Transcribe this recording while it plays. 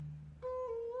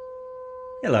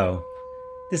Hello,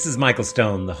 this is Michael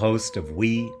Stone, the host of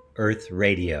We Earth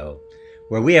Radio,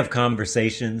 where we have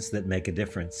conversations that make a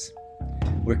difference.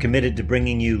 We're committed to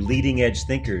bringing you leading edge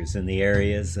thinkers in the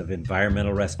areas of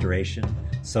environmental restoration,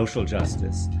 social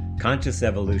justice, conscious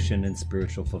evolution, and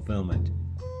spiritual fulfillment.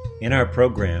 In our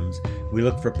programs, we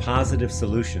look for positive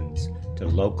solutions to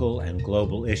local and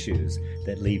global issues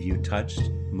that leave you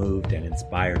touched, moved, and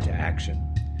inspired to action.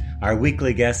 Our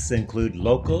weekly guests include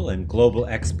local and global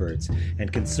experts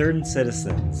and concerned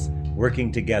citizens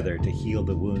working together to heal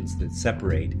the wounds that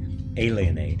separate,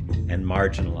 alienate, and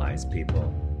marginalize people.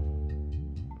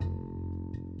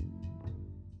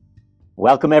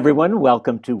 Welcome, everyone.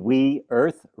 Welcome to We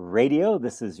Earth Radio.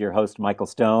 This is your host, Michael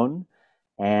Stone.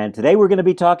 And today we're going to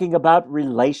be talking about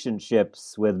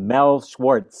relationships with Mel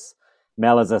Schwartz.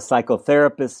 Mel is a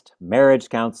psychotherapist, marriage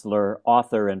counselor,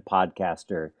 author, and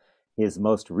podcaster. His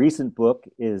most recent book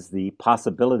is The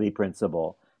Possibility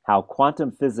Principle: How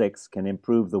Quantum Physics Can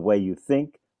Improve the Way You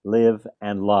Think, Live,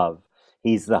 and Love.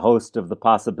 He's the host of the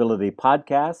Possibility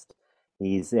Podcast.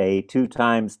 He's a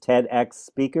 2-time TEDx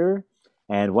speaker,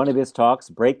 and one of his talks,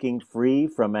 Breaking Free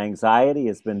from Anxiety,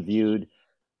 has been viewed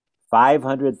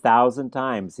 500,000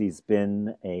 times. He's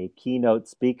been a keynote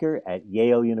speaker at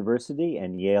Yale University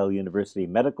and Yale University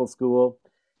Medical School,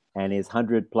 and his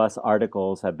 100-plus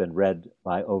articles have been read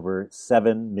by over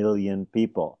 7 million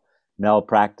people. Mel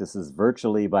practices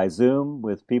virtually by Zoom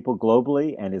with people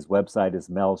globally, and his website is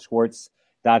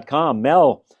melschwartz.com.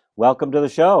 Mel, welcome to the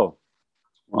show.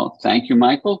 Well, thank you,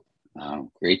 Michael.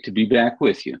 Great to be back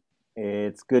with you.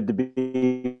 It's good to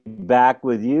be back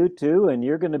with you, too, and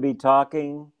you're going to be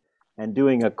talking and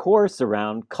doing a course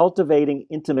around cultivating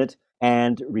intimate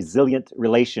and resilient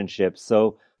relationships.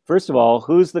 So, first of all,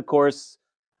 who's the course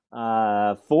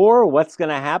for, what's going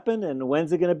to happen, and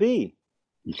when's it going to be?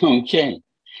 Okay.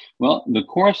 Well, the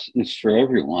course is for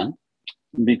everyone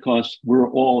because we're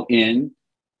all in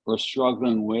or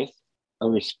struggling with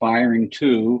or aspiring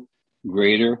to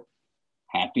greater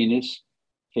happiness,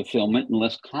 fulfillment, and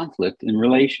less conflict in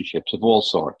relationships of all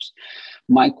sorts.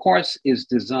 My course is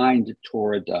designed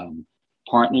toward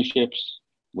partnerships,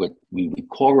 what we would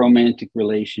call romantic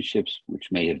relationships, which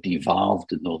may have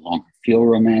devolved and no longer feel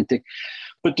romantic.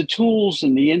 But the tools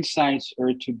and the insights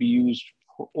are to be used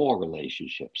for all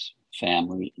relationships,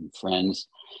 family and friends.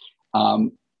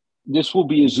 This will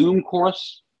be a Zoom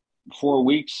course, 4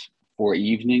 weeks, 4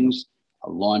 evenings,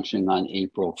 launching on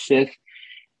April 5th.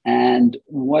 And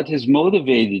what has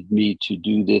motivated me to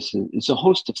do this is a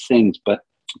host of things, but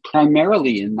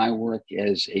primarily in my work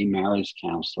as a marriage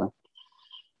counselor,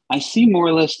 I see more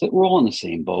or less that we're all in the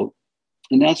same boat.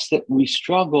 And that's that we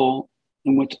struggle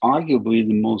in what's arguably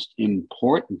the most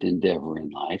important endeavor in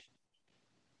life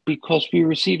because we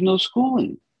receive no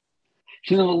schooling.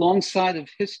 You know, alongside of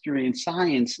history and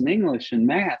science and English and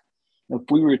math, if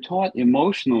we were taught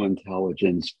emotional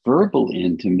intelligence, verbal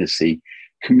intimacy,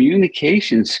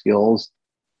 communication skills,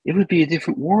 it would be a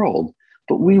different world.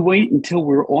 But we wait until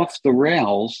we're off the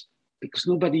rails because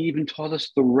nobody even taught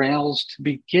us the rails to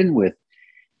begin with.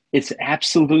 It's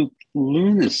absolute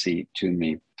lunacy to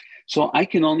me. So I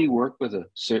can only work with a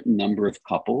certain number of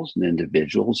couples and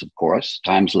individuals, of course,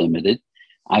 time's limited.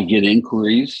 I get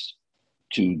inquiries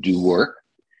to do work,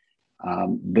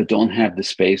 but don't have the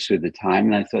space or the time.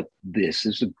 And I thought this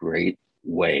is a great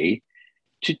way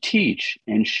to teach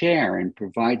and share and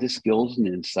provide the skills and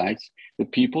insights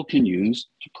that people can use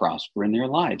to prosper in their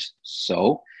lives.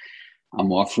 So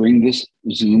I'm offering this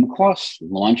Zoom course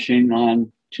launching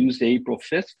on Tuesday, April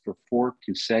 5th for 4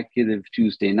 consecutive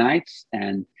Tuesday nights.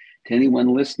 And to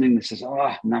anyone listening that says,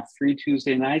 I'm not free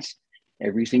Tuesday nights,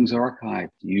 everything's archived.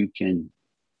 You can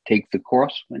take the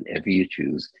course whenever you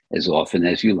choose, as often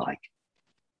as you like.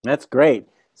 That's great.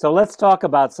 So let's talk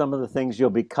about some of the things you'll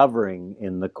be covering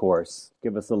in the course.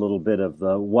 Give us a little bit of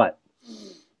the what.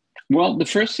 Well, the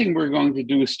first thing we're going to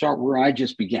do is start where I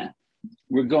just began.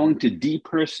 We're going to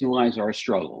depersonalize our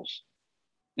struggles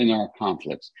and our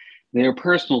conflicts. They are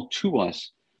personal to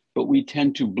us, but we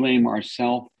tend to blame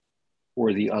ourselves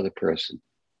or the other person.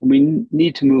 We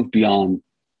need to move beyond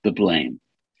the blame.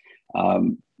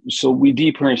 So we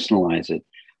depersonalize it.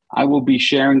 I will be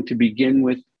sharing to begin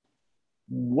with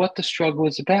what the struggle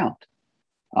is about.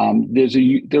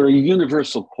 There are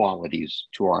universal qualities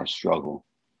to our struggle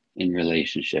in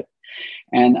relationship.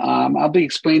 And I'll be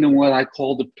explaining what I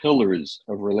call the pillars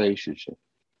of relationship,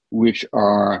 which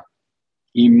are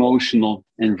emotional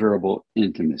and verbal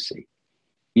intimacy,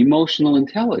 emotional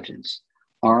intelligence,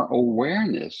 our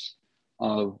awareness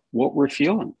of what we're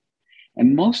feeling,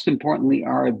 and most importantly,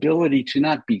 our ability to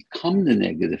not become the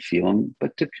negative feeling,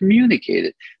 but to communicate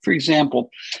it. For example,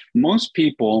 most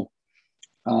people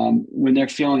When they're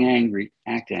feeling angry,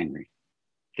 act angry.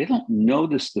 They don't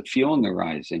notice the feeling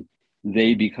arising.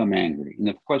 They become angry. And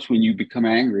of course, when you become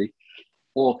angry,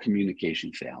 all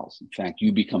communication fails. In fact,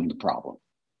 you become the problem.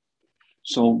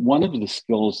 So one of the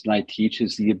skills that I teach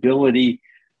is the ability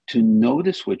to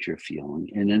notice what you're feeling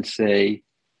and then say,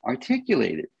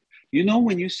 articulate it. You know,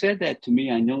 when you said that to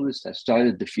me, I noticed I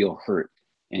started to feel hurt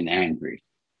and angry.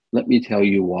 Let me tell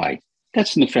you why.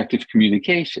 That's an effective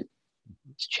communication.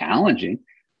 It's challenging,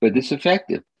 but it's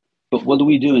effective. But what do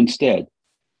we do instead?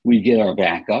 We get our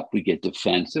back up, we get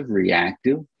defensive,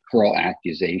 reactive, hurl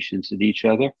accusations at each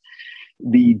other.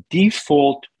 The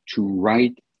default to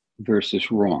right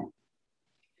versus wrong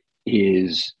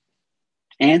is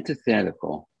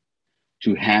antithetical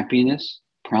to happiness,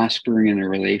 prospering in a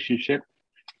relationship.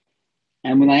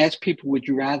 And when I ask people, would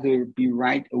you rather be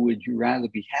right or would you rather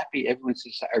be happy? Everyone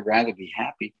says, I'd rather be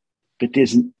happy. But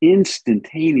there's an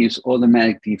instantaneous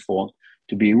automatic default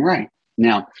to being right.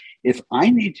 Now, if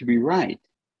I need to be right,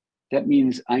 that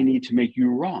means I need to make you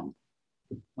wrong.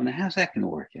 Well, now how's that going to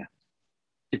work out?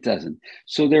 It doesn't.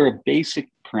 So there are basic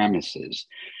premises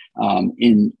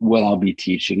in what I'll be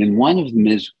teaching. And one of them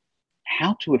is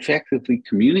how to effectively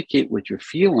communicate what you're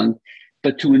feeling,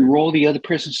 but to enroll the other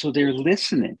person so they're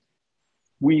listening.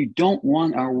 We don't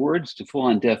want our words to fall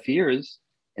on deaf ears,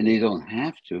 and they don't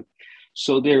have to.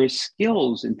 So there are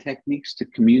skills and techniques to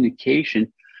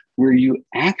communication where you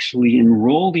actually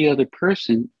enroll the other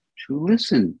person to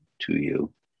listen to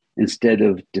you instead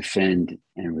of defend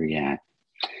and react.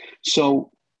 So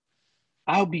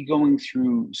I'll be going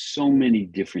through so many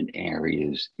different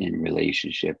areas in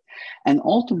relationship, and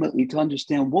ultimately to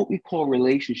understand what we call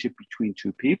relationship between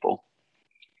two people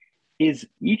is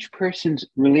each person's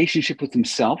relationship with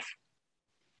themselves,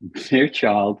 their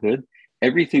childhood,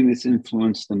 everything that's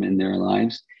influenced them in their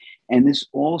lives. And this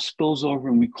all spills over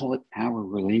and we call it our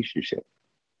relationship.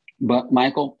 But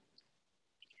Michael,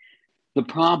 the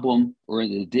problem or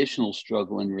an additional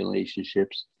struggle in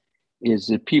relationships is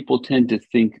that people tend to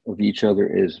think of each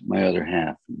other as my other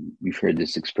half. We've heard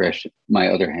this expression, my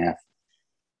other half.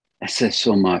 That says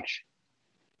so much.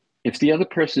 If the other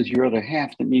person is your other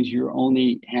half, that means you're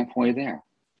only halfway there.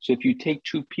 So if you take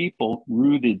two people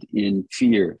rooted in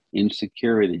fear,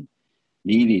 insecurity,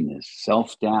 neediness,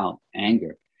 self-doubt,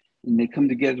 anger, and they come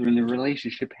together in a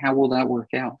relationship, how will that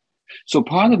work out? So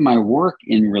part of my work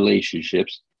in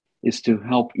relationships is to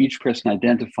help each person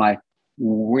identify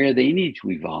where they need to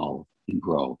evolve and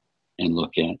grow and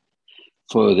look at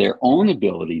for their own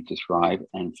ability to thrive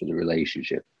and for the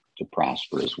relationship to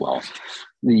prosper as well.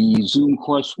 The Zoom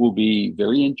course will be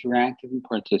very interactive and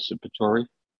participatory,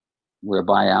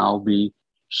 whereby I'll be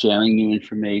sharing new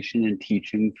information and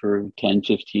teaching for 10,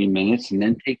 15 minutes, and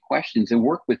then take questions and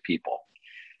work with people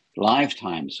live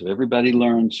time. So everybody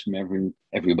learns from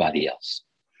everybody else.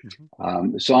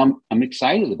 So I'm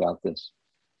excited about this.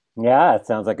 Yeah, it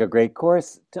sounds like a great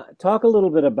course. Talk a little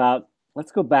bit about,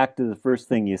 let's go back to the first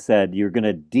thing you said. You're going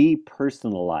to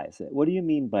depersonalize it. What do you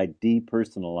mean by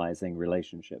depersonalizing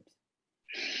relationships?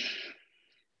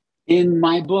 In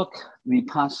my book, The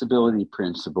Possibility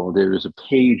Principle, there is a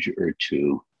page or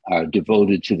two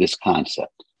devoted to this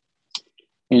concept,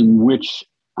 in which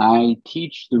I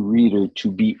teach the reader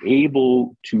to be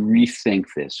able to rethink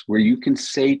this, where you can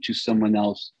say to someone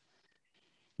else,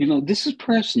 you know, this is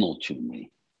personal to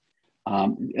me.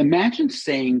 Imagine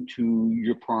saying to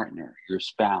your partner, your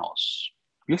spouse,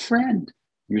 your friend,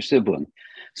 your sibling,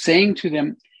 saying to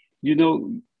them, you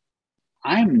know,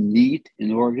 I'm neat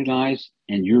and organized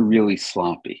and you're really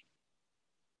sloppy.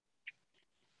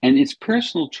 And it's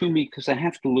personal to me because I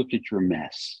have to look at your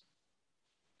mess.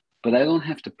 But I don't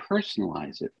have to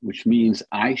personalize it, which means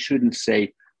I shouldn't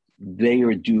say they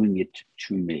are doing it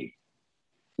to me.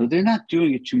 No, they're not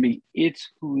doing it to me. It's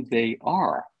who they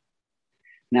are.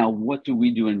 Now, what do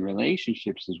we do in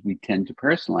relationships is we tend to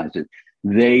personalize it.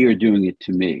 They are doing it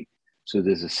to me. So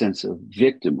there's a sense of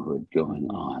victimhood going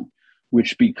on,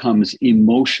 which becomes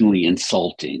emotionally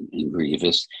insulting and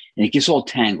grievous, and it gets all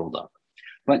tangled up.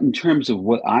 But in terms of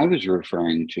what I was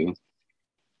referring to,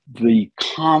 the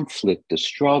conflict, the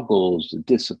struggles, the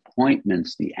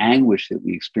disappointments, the anguish that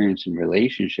we experience in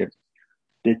relationships,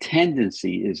 the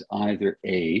tendency is either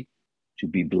A, to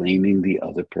be blaming the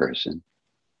other person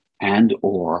and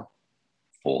or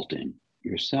faulting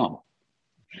yourself.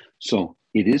 So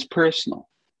it is personal,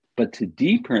 but to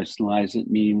depersonalize it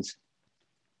means,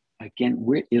 again,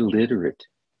 we're illiterate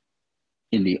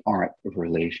in the art of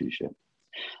relationship.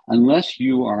 Unless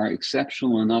you are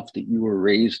exceptional enough that you were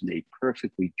raised in a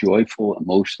perfectly joyful,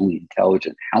 emotionally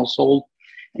intelligent household,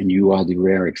 and you are the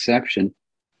rare exception,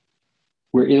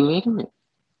 we're illiterate.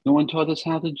 No one taught us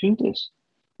how to do this.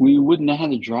 We wouldn't know how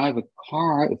to drive a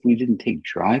car if we didn't take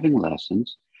driving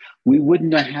lessons. We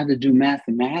wouldn't know how to do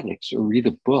mathematics or read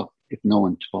a book if no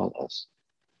one taught us.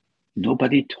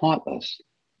 Nobody taught us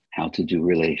how to do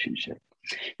relationship.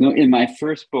 In my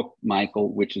first book,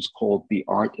 Michael, which is called The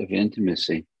Art of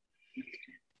Intimacy,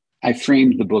 I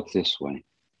framed the book this way.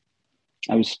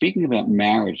 I was speaking about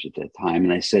marriage at that time,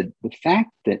 and I said, the fact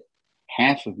that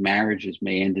half of marriages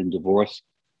may end in divorce,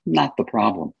 not the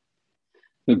problem.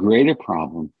 The greater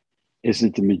problem is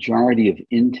that the majority of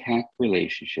intact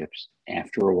relationships,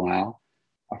 after a while,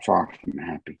 are far from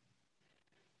happy.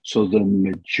 So the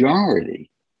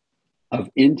majority of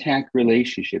intact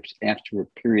relationships after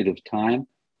a period of time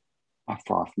are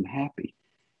far from happy.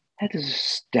 That is a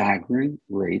staggering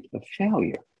rate of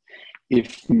failure.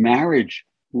 If marriage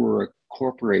were a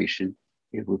corporation,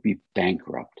 it would be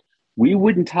bankrupt. We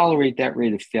wouldn't tolerate that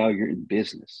rate of failure in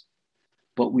business,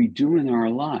 but we do in our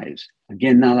lives.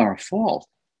 Again, not our fault.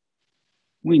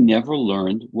 We never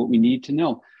learned what we need to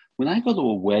know. When I go to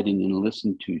a wedding and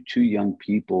listen to two young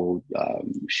people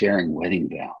sharing wedding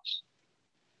vows,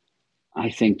 I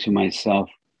think to myself,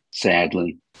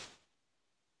 sadly,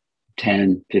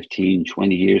 10, 15,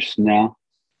 20 years from now,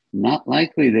 not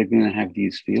likely they're going to have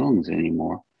these feelings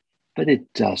anymore, but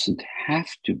it doesn't have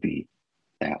to be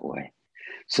that way.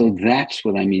 So that's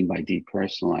what I mean by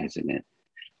depersonalizing it.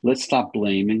 Let's stop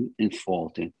blaming and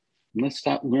faulting. And let's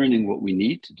start learning what we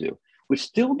need to do, which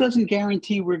still doesn't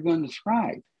guarantee we're going to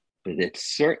thrive, but it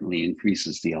certainly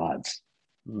increases the odds.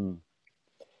 Mm.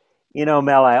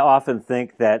 Mel, I often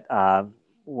think that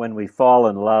when we fall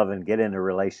in love and get in a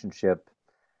relationship,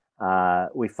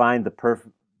 we find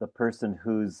the person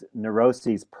whose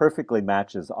neuroses perfectly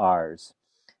matches ours.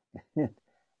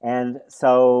 And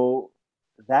so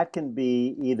that can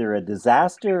be either a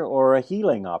disaster or a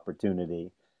healing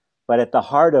opportunity. But at the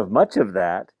heart of much of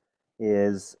that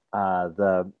is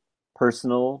the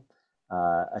personal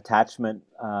attachment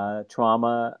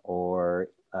trauma, or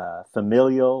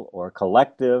familial or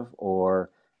collective or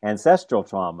ancestral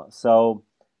trauma. So,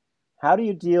 how do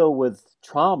you deal with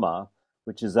trauma,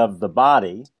 which is of the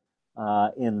body,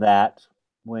 in that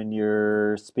when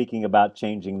you're speaking about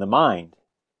changing the mind?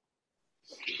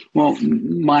 Well,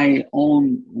 my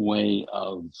own way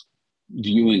of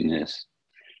viewing this,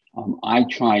 I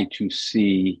try to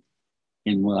see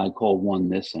in what I call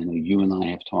oneness. I know you and I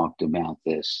have talked about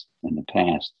this in the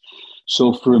past.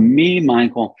 So for me,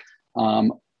 Michael,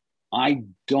 I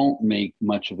don't make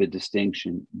much of a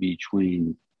distinction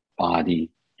between body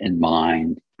and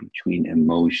mind, between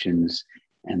emotions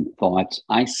and thoughts.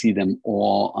 I see them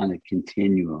all on a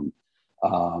continuum,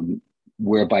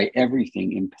 whereby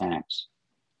everything impacts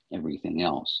everything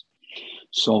else.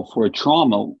 So for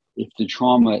trauma, if the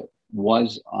trauma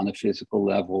was on a physical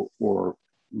level or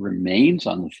remains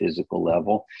on the physical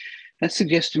level, that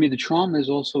suggests to me the trauma is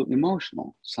also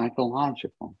emotional,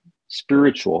 psychological,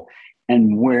 spiritual.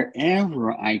 And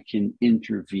wherever I can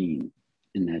intervene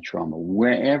in that trauma,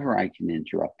 wherever I can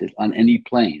interrupt it on any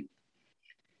plane,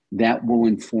 that will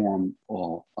inform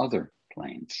all other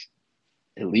planes.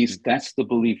 At least that's the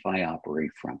belief I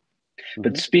operate from. Mm-hmm.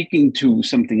 But speaking to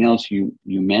something else you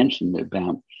mentioned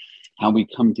about how we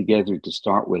come together to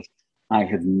start with, I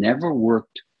have never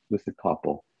worked with a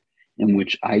couple in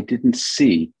which I didn't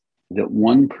see that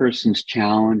one person's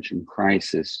challenge and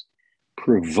crisis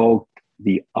provoked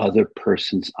the other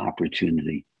person's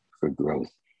opportunity for growth.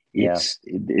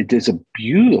 There's a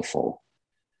beautiful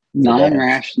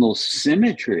non-rational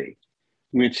symmetry,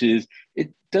 which is,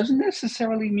 it doesn't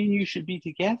necessarily mean you should be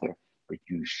together, but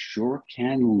you sure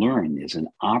can learn. There's an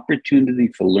opportunity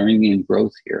for learning and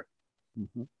growth here.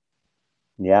 Mm-hmm.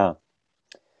 Yeah.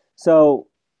 So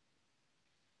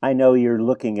I know you're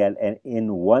looking at an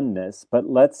in oneness, but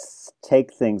let's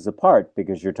take things apart,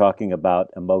 because you're talking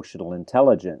about emotional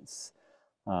intelligence.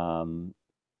 And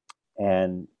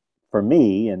for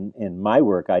me, in my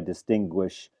work, I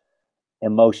distinguish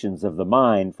emotions of the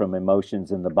mind from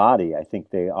emotions in the body. I think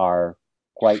they are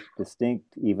quite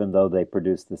distinct, even though they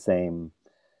produce the same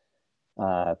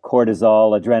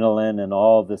cortisol, adrenaline, and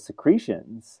all the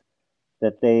secretions,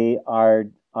 that they are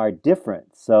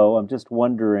different. So I'm just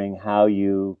wondering how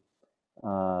you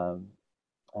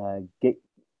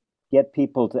get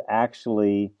people to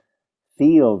actually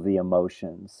feel the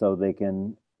emotions so they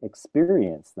can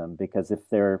experience them. Because if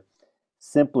they're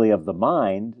simply of the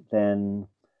mind, then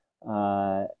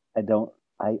I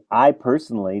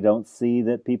personally don't see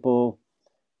that people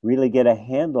really get a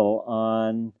handle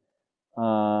on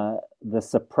the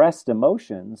suppressed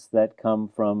emotions that come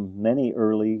from many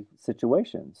early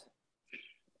situations.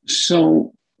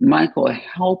 So, Michael,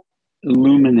 help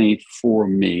illuminate for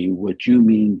me what you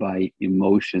mean by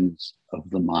emotions of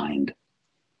the mind.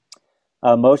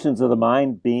 Emotions of the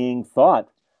mind being thought.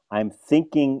 I'm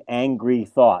thinking angry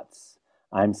thoughts.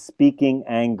 I'm speaking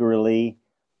angrily,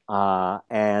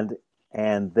 and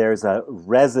there's a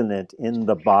resonant in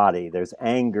the body. There's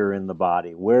anger in the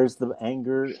body. Where's the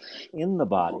anger in the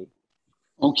body?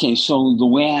 Okay, so the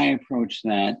way I approach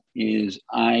that is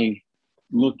I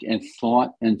look at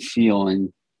thought and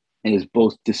feeling as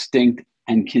both distinct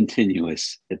and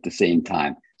continuous at the same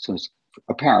time. So it's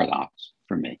a paradox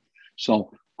for me. So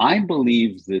I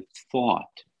believe that thought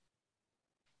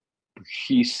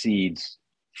precedes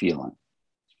feeling.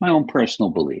 It's my own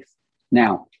personal belief.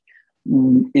 Now,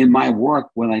 in my work,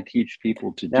 what I teach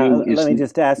people to do Now, is, let me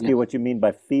just ask yeah, you what you mean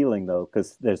by feeling, though,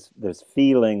 because there's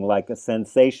feeling like a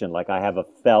sensation, like I have a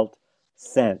felt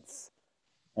sense,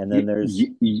 and then there's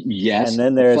yes, and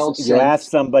then a there's felt you ask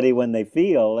sense. somebody when they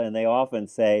feel, and they often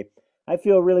say, "I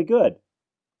feel really good,"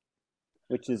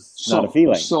 which is not a So,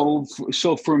 feeling. so,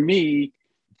 so for me,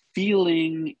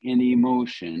 feeling and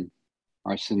emotion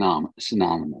are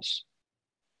synonymous.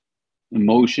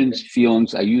 Emotions,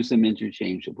 feelings, I use them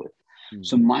interchangeably. Hmm.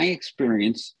 So my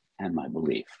experience and my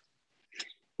belief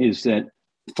is that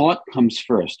thought comes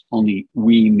first, only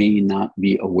we may not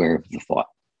be aware of the thought.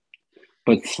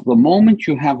 But the moment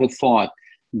you have a thought,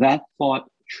 that thought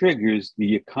triggers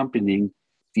the accompanying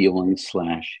feeling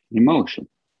slash emotion.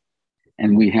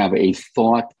 And we have a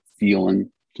thought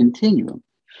feeling continuum.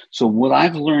 So, what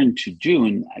I've learned to do,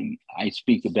 and I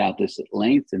speak about this at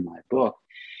length in my book,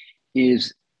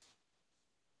 is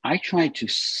I try to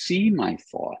see my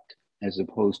thought as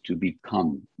opposed to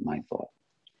become my thought.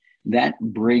 That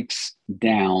breaks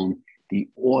down the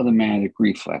automatic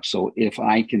reflex. So if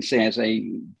I can say, as I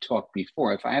talked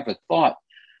before, if I have a thought,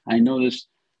 I notice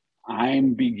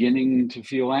I'm beginning to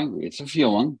feel angry. It's a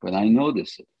feeling, but I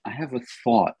notice it. I have a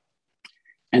thought,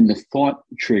 and the thought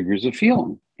triggers a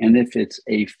feeling. And if it's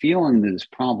a feeling that is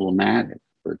problematic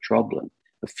or troubling,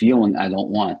 a feeling I don't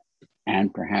want,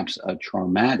 and perhaps a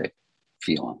traumatic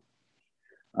feeling,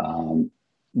 um,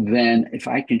 then if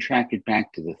I can track it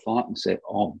back to the thought and say,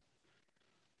 oh,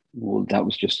 well, that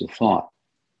was just a thought.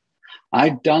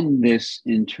 I've done this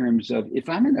in terms of if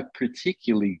I'm in a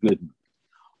particularly good mood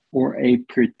or a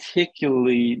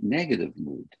particularly negative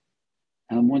mood,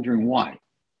 and I'm wondering why.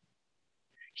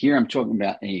 Here I'm talking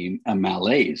about a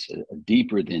malaise, a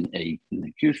deeper than an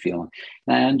acute feeling.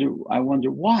 And I wonder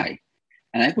why.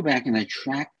 And I go back and I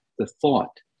track the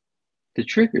thought that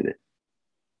triggered it.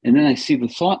 And then I see the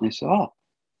thought and I say, oh,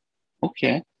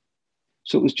 okay.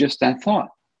 So it was just that thought,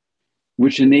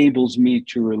 which enables me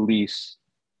to release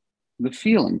the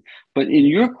feeling. But in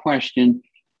your question,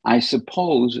 I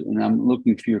suppose, and I'm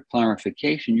looking for your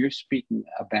clarification, you're speaking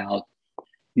about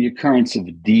the occurrence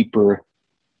of deeper,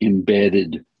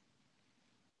 embedded,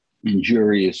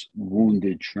 injurious,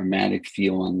 wounded, traumatic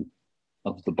feeling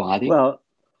of the body. Well,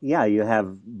 yeah, you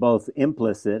have both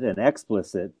implicit and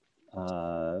explicit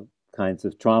uh, kinds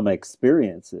of trauma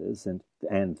experiences and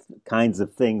kinds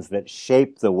of things that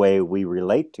shape the way we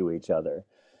relate to each other.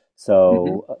 Mm-hmm.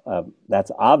 So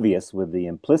that's obvious with the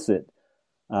implicit,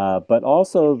 but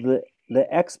also the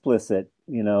explicit.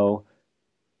 There's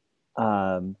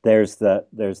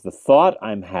the thought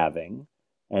I'm having,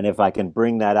 and if I can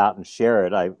bring that out and share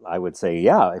it, I would say,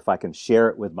 yeah, if I can share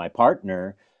it with my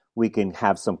partner, we can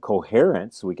have some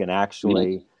coherence. We can Yes.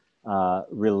 actually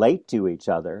relate to each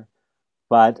other.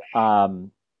 But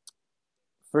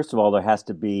first of all, there has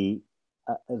to be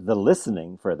the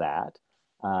listening for that,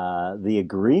 the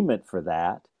agreement for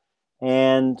that,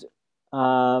 and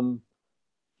um,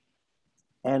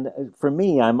 and for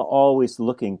me, I'm always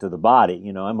looking to the body.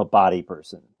 I'm a body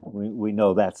person. We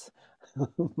know that's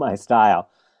my style.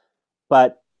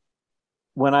 But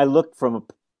when I look from,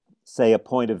 say, a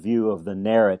point of view of the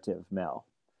narrative, Mel,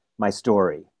 my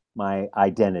story, my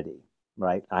identity,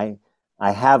 right? I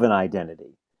have an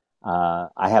identity.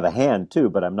 I have a hand too,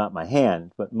 but I'm not my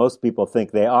hand. But most people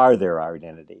think they are their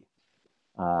identity,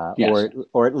 Yes.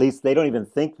 or at least they don't even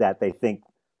think that. They think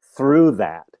through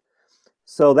that.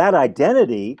 So that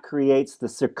identity creates the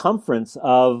circumference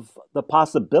of the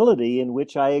possibility in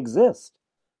which I exist.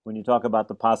 When you talk about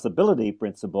the possibility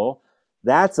principle,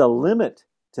 that's a limit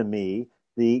to me,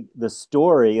 the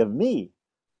story of me.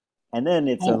 And then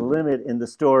it's a Oh, limit in the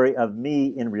story of me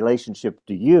in relationship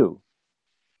to you.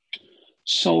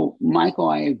 so Michael,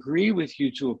 I agree with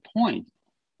you to a point,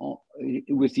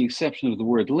 with the exception of the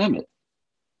word limit,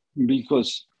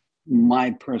 because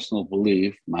my personal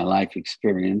belief, my life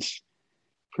experience,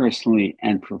 personally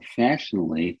and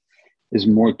professionally, is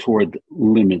more toward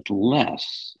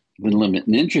limitless than limit.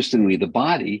 And interestingly, the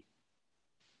body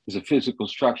is a physical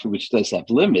structure which does have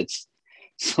limits.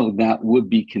 So that would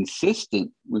be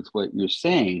consistent with what you're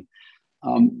saying.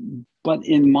 But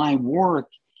in my work,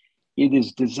 it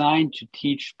is designed to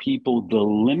teach people the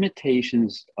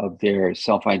limitations of their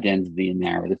self-identity and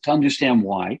narrative, to understand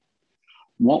why.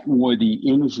 What were the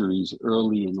injuries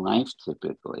early in life,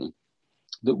 typically,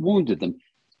 that wounded them?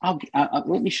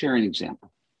 Let me share an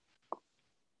example.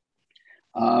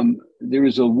 There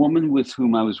was a woman with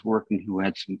whom I was working who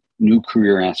had some new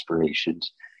career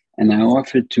aspirations, and I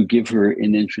offered to give her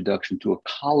an introduction to a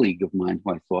colleague of mine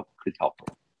who I thought could help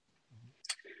her.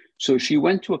 So she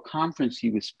went to a conference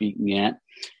he was speaking at,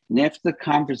 and after the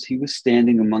conference, he was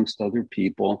standing amongst other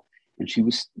people, and she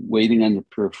was waiting on the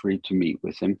periphery to meet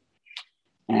with him.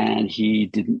 And he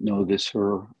didn't notice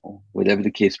her, or whatever the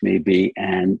case may be,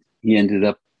 and he ended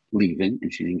up leaving,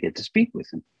 and she didn't get to speak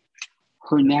with him.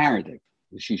 Her narrative,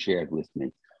 she shared with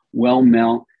me, well,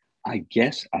 Mel, I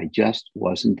guess I just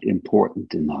wasn't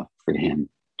important enough for him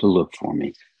to look for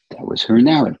me. That was her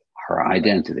narrative, her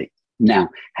identity. Now,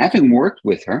 having worked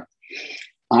with her,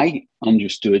 I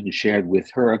understood and shared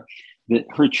with her that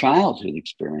her childhood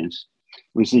experience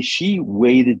was that she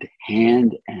waited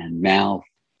hand and mouth,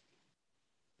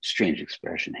 strange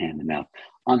expression, hand and mouth,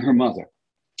 on her mother.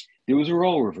 There was a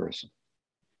role reversal.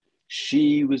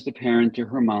 She was the parent to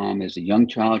her mom. As a young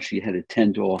child, she had to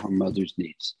tend to all her mother's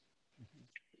needs.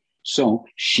 So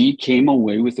she came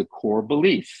away with a core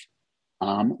belief: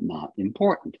 I'm not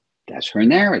important. That's her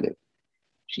narrative.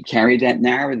 She carried that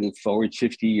narrative forward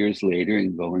 50 years later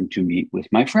and going to meet with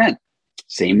my friend.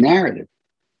 Same narrative.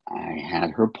 I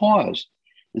had her pause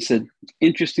and said,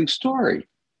 interesting story.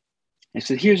 I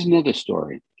said, here's another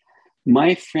story.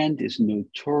 My friend is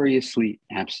notoriously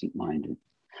absent-minded.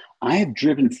 I have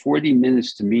driven 40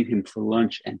 minutes to meet him for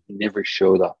lunch and he never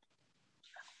showed up.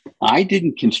 I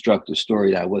didn't construct a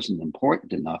story that I wasn't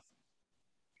important enough.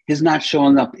 His not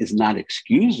showing up is not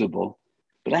excusable,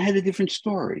 but I had a different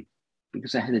story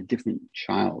because I had a different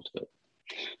childhood.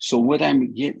 So what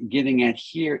I'm getting at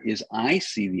here is I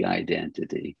see the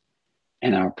identity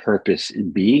and our purpose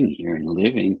in being here and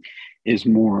living is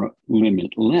more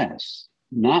limitless,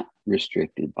 not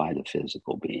restricted by the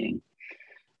physical being,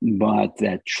 but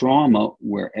that trauma,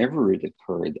 wherever it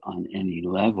occurred on any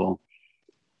level,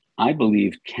 I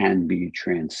believe can be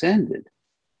transcended.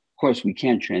 Of course, we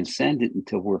can't transcend it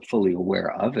until we're fully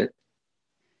aware of it,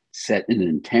 set an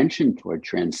intention toward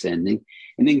transcending,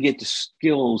 and then get the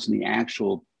skills and the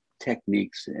actual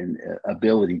techniques and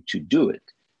ability to do it.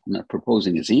 I'm not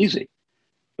proposing it's easy,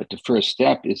 but the first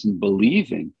step is in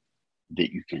believing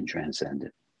that you can transcend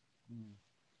it.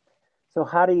 So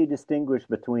how do you distinguish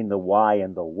between the why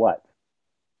and the what?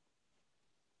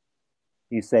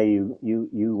 You say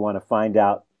you want to find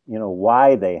out,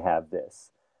 why they have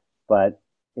this, but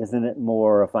isn't it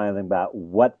more a finding about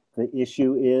what the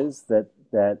issue is that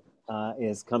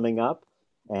is coming up?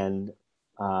 And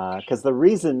because the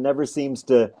reason never seems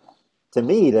to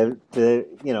me to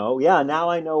now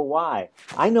I know why.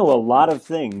 I know a lot of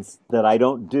things that I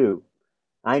don't do.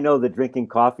 I know that drinking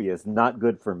coffee is not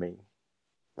good for me,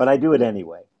 but I do it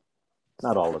anyway.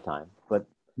 Not all the time, but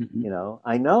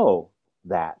I know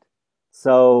that.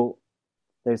 So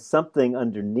there's something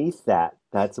underneath that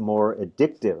that's more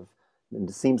addictive, and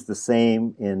it seems the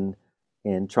same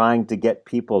in trying to get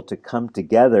people to come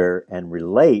together and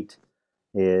relate.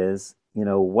 Is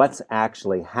what's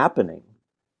actually happening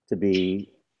to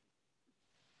be.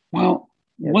 Well,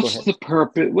 what's the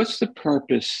purpose? What's the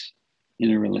purpose in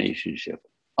a relationship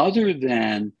other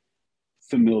than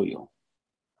familial?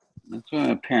 That's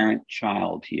a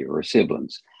parent-child here or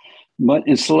siblings, but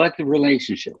in selective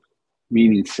relationships,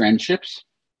 meaning friendships,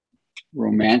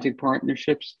 romantic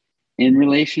partnerships, in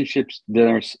relationships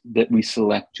that we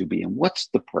select to be. And what's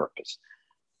the purpose?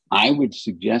 I would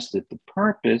suggest that the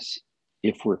purpose,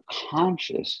 if we're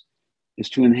conscious, is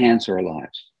to enhance our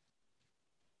lives.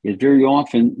 Yet very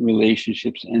often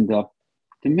relationships end up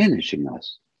diminishing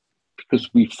us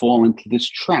because we fall into this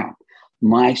trap.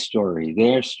 My story,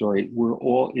 their story, we're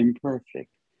all imperfect,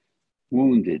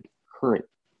 wounded, hurt.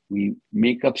 We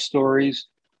make up stories,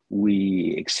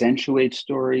 we accentuate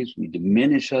stories, we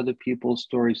diminish other people's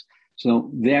stories. So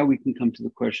there we can come to the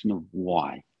question of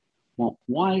why. Well,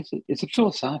 why is it? It's a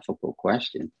philosophical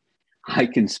question. I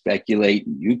can speculate,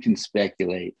 and you can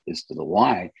speculate as to the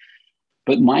why.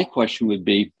 But my question would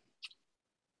be,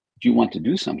 do you want to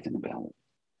do something about it?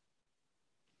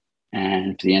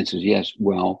 And if the answer is yes,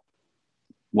 well,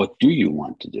 what do you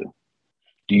want to do?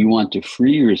 Do you want to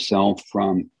free yourself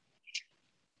from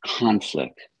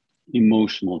conflict,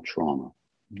 emotional trauma,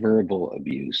 verbal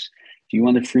abuse? Do you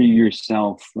want to free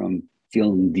yourself from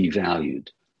feeling devalued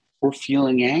or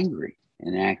feeling angry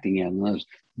and acting out on others.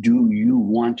 Do you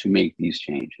want to make these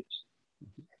changes?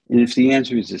 And if the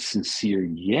answer is a sincere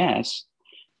yes,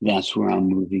 that's where I'm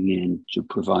moving in to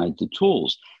provide the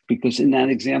tools. Because in that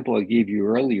example I gave you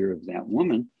earlier of that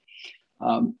woman,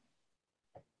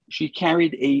 she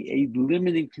carried a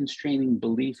limiting, constraining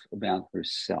belief about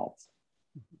herself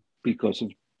because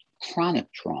of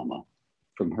chronic trauma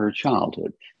from her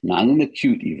childhood, not an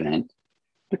acute event,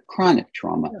 but chronic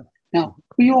trauma. Yeah. Now,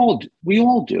 we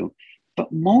all do,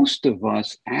 but most of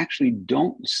us actually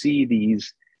don't see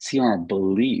our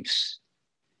beliefs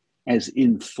as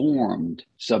informed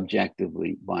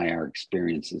subjectively by our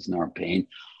experiences and our pain.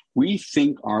 We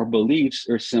think our beliefs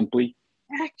are simply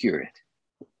accurate,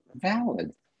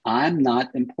 valid. I'm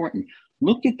not important.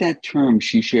 Look at that term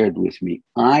she shared with me.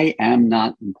 I am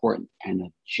not important. An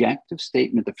objective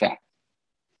statement of fact.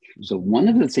 So one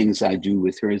of the things I do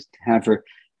with her is to have her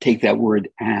take that word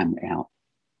am out.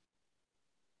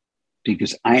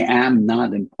 Because I am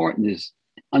not important is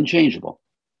unchangeable.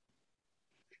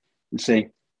 And say,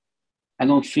 I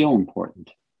don't feel important.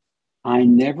 I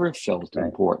never felt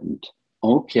important.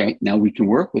 Okay, now we can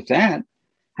work with that.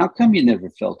 How come you never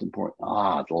felt important?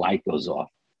 The light goes off.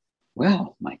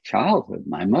 Well, my childhood,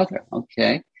 my mother,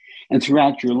 okay. And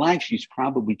throughout your life, she's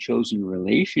probably chosen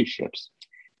relationships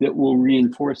that will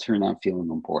reinforce her not feeling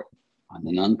important. On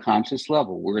an unconscious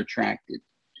level, we're attracted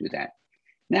to that.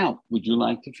 Now, would you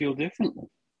like to feel differently?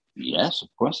 Yes, of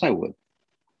course I would.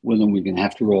 Well, then we're going to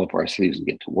have to roll up our sleeves and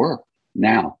get to work.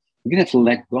 Now, we're going to have to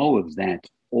let go of that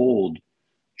old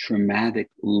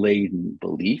traumatic-laden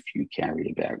belief you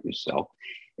carry about yourself.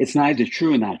 It's neither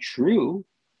true or not true.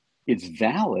 It's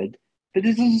valid, but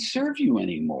it doesn't serve you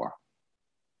anymore.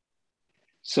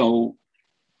 So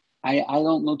I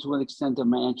don't know to what extent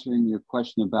I'm answering your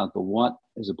question about the what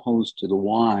as opposed to the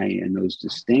why and those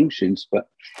distinctions, but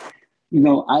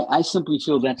I simply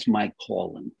feel that's my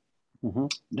calling. Mm-hmm.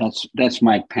 That's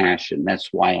my passion. That's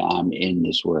why I'm in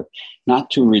this work. Not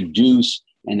to reduce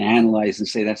and analyze and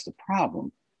say that's the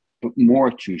problem, but more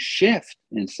to shift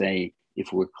and say,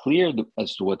 if we're clear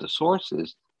as to what the source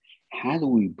is, how do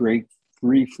we break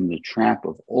free from the trap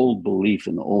of old belief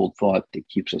and old thought that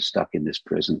keeps us stuck in this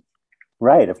prison?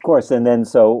 Right, of course. And then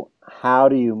so how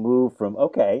do you move from,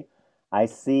 okay, I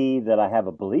see that I have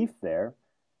a belief there,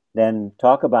 then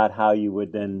talk about how you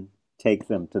would then take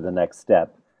them to the next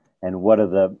step and what are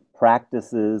the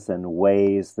practices and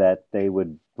ways that they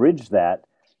would bridge that,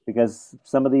 because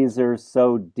some of these are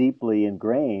so deeply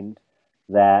ingrained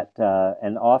that,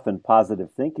 and often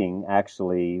positive thinking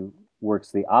actually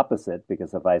works the opposite,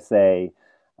 because if I say,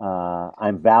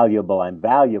 I'm valuable,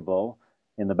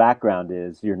 in the background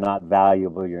is you're not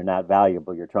valuable,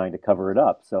 you're trying to cover it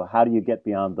up. So how do you get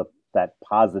beyond that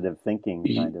positive thinking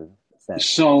kind of sense?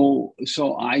 So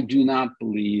I do not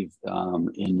believe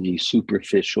in the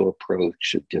superficial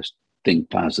approach of just think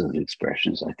positive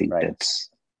expressions. I think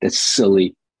that's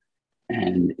silly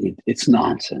and it's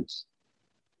nonsense.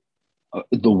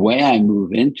 The way I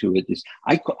move into it is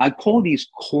I call these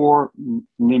core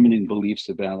limiting beliefs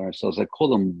about ourselves, I call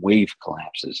them wave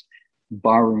collapses,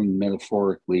 borrowing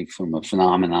metaphorically from a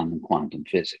phenomenon in quantum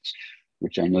physics,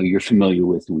 which I know you're familiar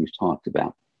with and we've talked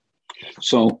about.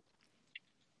 So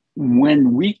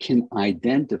when we can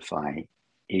identify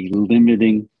a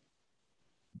limiting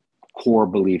core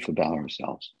belief about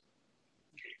ourselves,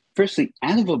 firstly,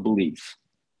 out of a belief,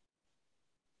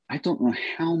 I don't know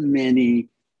how many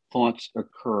thoughts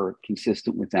occur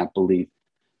consistent with that belief,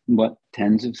 but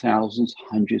tens of thousands,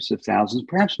 hundreds of thousands,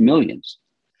 perhaps millions.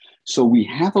 So we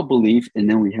have a belief, and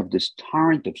then we have this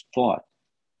torrent of thought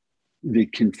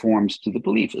that conforms to the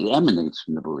belief. It emanates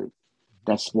from the belief.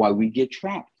 That's why we get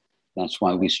trapped. That's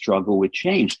why we struggle with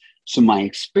change. So my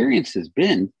experience has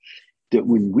been that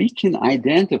when we can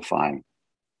identify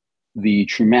the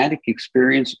traumatic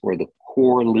experience or the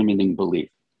core limiting belief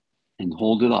and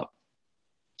hold it up,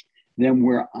 then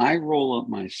where I roll up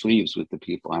my sleeves with the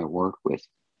people I work with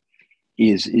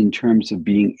is in terms of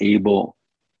being able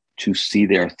to see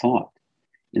their thought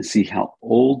and see how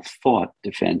old thought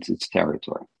defends its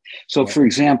territory. So, for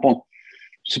example,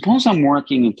 suppose I'm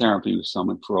working in therapy with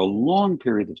someone for a long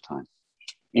period of time,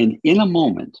 and in a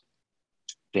moment,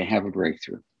 they have a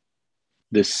breakthrough.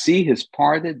 The sea has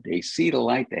parted, they see the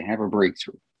light, they have a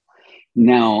breakthrough.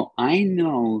 Now, I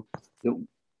know that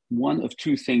one of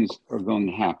two things are going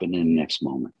to happen in the next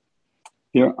moment.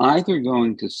 They're either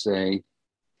going to say,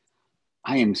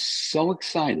 I am so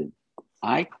excited,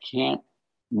 I can't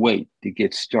wait to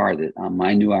get started on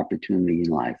my new opportunity in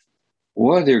life.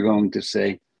 Or they're going to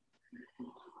say,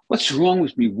 what's wrong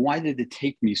with me? Why did it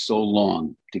take me so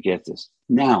long to get this?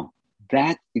 Now,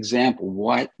 that example,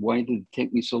 why did it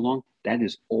take me so long? That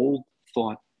is old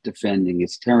thought defending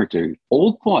its territory.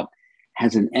 Old thought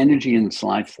has an energy and its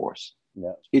life force.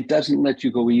 Yeah. It doesn't let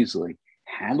you go easily.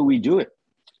 How do we do it?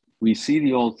 We see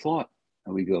the old thought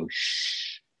and we go,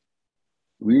 shh.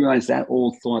 We realize that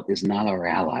old thought is not our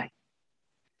ally.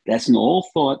 That's an old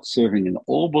thought serving an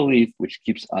old belief which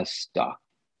keeps us stuck.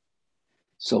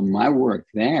 So my work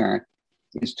there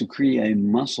is to create a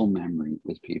muscle memory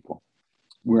with people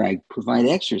where I provide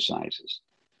exercises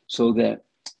so that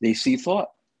they see thought.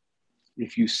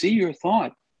 If you see your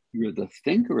thought, you're the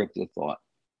thinker of the thought.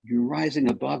 You're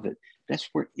rising above it. That's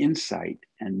where insight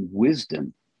and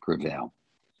wisdom prevail.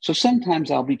 So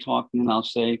sometimes I'll be talking and I'll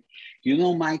say, you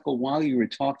know, Michael, while you were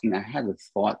talking, I had a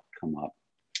thought come up.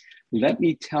 Let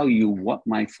me tell you what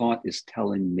my thought is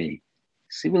telling me.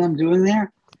 See what I'm doing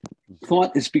there?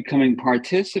 Thought is becoming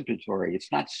participatory.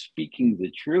 It's not speaking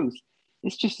the truth.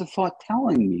 It's just a thought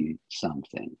telling me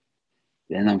something.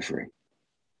 Then I'm free.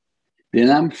 Then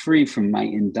I'm free from my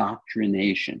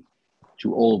indoctrination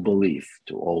to old belief,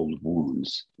 to old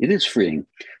wounds. It is freeing,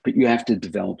 but you have to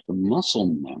develop the muscle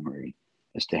memory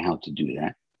as to how to do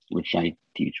that, which I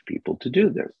teach people to do.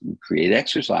 They create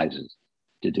exercises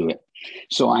to do it.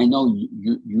 So I know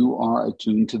you are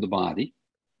attuned to the body,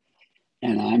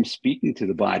 and I'm speaking to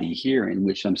the body here, in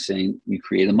which I'm saying we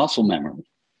create a muscle memory.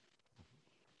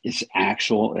 It's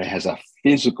actual, it has a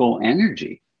physical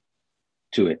energy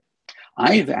to it.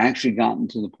 I've actually gotten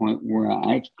to the point where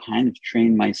I've kind of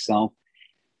trained myself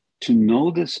to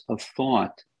notice a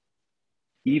thought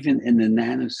even in the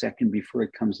nanosecond before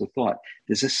it comes a thought.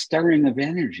 There's a stirring of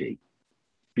energy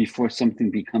before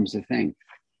something becomes a thing.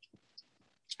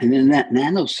 And in that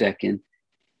nanosecond,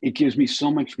 it gives me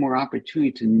so much more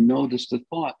opportunity to notice the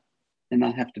thought and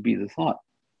not have to be the thought.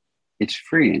 It's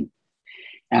freeing.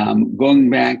 Going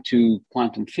back to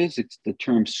quantum physics, the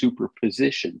term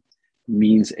superposition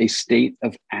means a state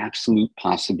of absolute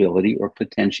possibility or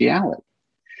potentiality.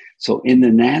 So in the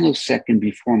nanosecond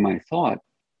before my thought,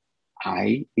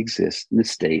 I exist in a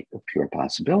state of pure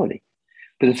possibility.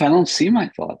 But if I don't see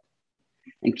my thought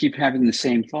and keep having the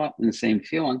same thought and the same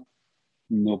feeling,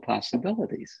 no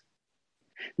possibilities.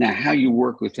 Now, how you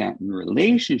work with that in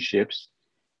relationships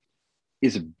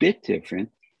is a bit different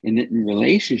in that in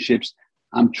relationships,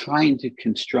 I'm trying to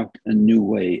construct a new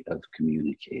way of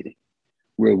communicating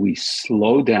where we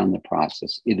slow down the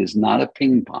process. It is not a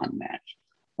ping pong match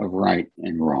of right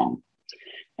and wrong.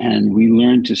 And we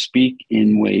learn to speak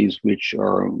in ways which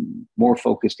are more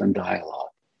focused on dialogue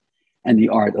and the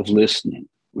art of listening,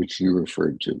 which you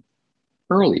referred to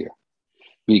earlier.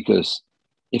 Because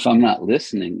if I'm not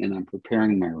listening and I'm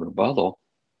preparing my rebuttal,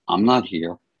 I'm not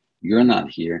here, you're not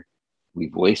here,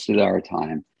 we've wasted our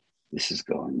time, this is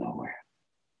going nowhere.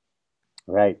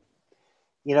 Right.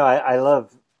 I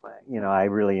love, I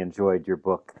really enjoyed your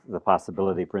book, The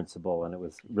Possibility Principle, and it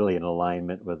was really in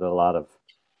alignment with a lot of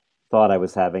thought I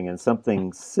was having. And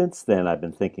something since then I've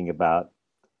been thinking about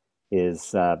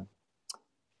is,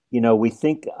 we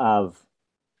think of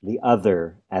the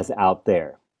other as out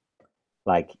there,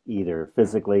 like either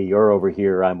physically you're over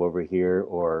here, I'm over here,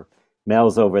 or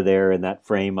Mel's over there in that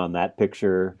frame on that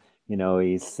picture.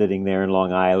 He's sitting there in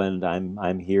Long Island.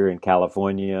 I'm here in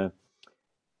California.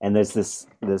 And there's this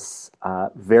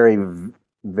very,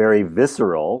 very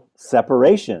visceral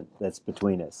separation that's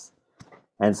between us.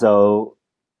 And so,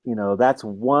 that's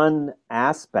one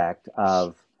aspect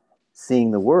of seeing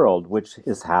the world, which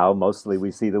is how mostly we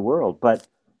see the world. But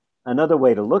another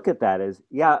way to look at that is,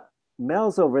 yeah,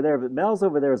 Mel's over there, but Mel's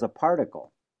over there as a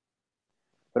particle.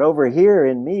 But over here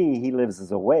in me, he lives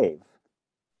as a wave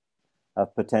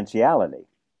of potentiality.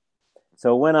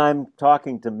 So when I'm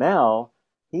talking to Mel,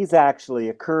 he's actually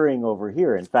occurring over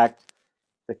here. In fact,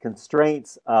 the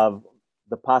constraints of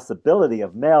the possibility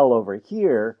of Mel over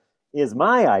here is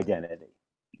my identity.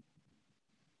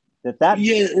 That's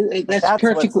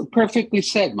perfectly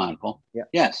said, Michael. Yeah.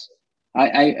 Yes,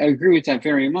 I agree with that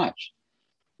very much,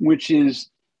 which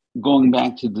is going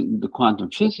back to the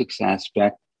quantum physics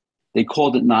aspect. They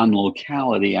called it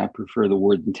non-locality. I prefer the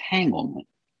word entanglement.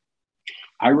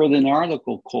 I wrote an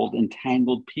article called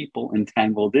Entangled People,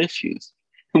 Entangled Issues,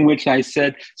 in which I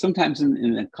said, sometimes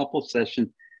in a couple sessions,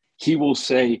 he will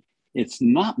say, it's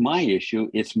not my issue,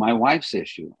 it's my wife's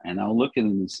issue. And I'll look at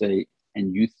him and say,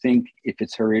 and you think if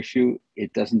it's her issue,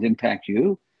 it doesn't impact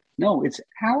you? No, it's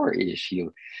our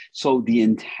issue. So the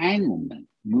entanglement,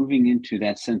 moving into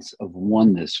that sense of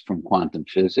oneness from quantum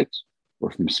physics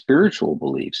or from spiritual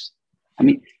beliefs. I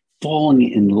mean, falling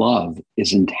in love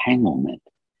is entanglement.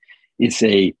 It's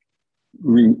a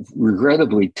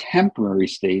regrettably temporary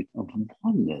state of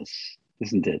oneness,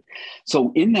 isn't it?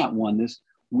 So in that oneness,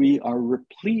 we are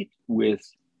replete with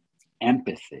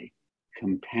empathy.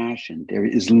 compassion. There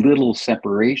is little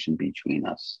separation between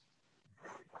us.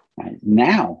 Right?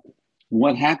 Now,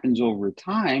 what happens over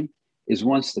time is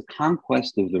once the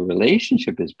conquest of the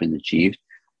relationship has been achieved,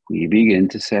 we begin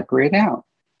to separate out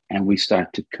and we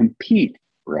start to compete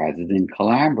rather than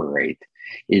collaborate.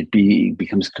 It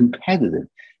becomes competitive.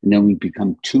 And then we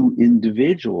become two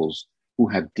individuals who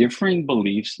have differing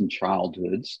beliefs in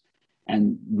childhoods.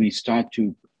 And we start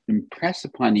to impress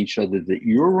upon each other that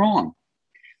you're wrong.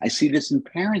 I see this in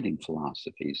parenting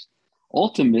philosophies.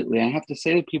 Ultimately, I have to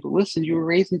say to people, listen, you were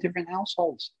raised in different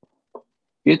households.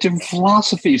 You have different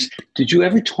philosophies. Did you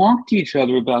ever talk to each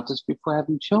other about this before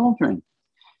having children?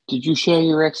 Did you share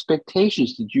your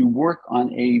expectations? Did you work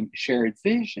on a shared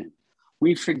vision?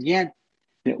 We forget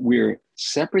that we're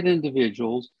separate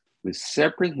individuals with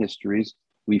separate histories.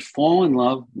 We fall in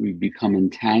love, we become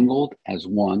entangled as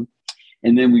one,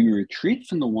 and then we retreat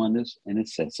from the oneness and it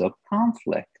sets up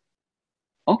conflict.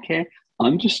 Okay,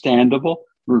 understandable,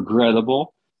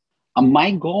 regrettable.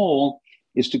 My goal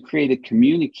is to create a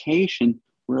communication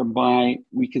whereby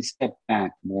we can step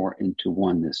back more into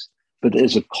oneness. But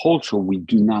as a culture, we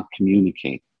do not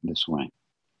communicate this way.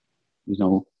 You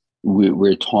know,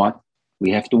 we're taught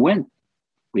we have to win.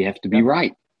 We have to be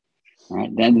right.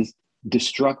 Right? That is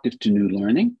destructive to new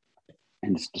learning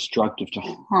and it's destructive to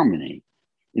harmony.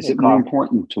 Is it more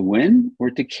important to win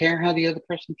or to care how the other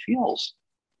person feels?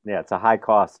 Yeah, it's a high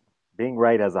cost. Being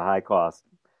right has a high cost.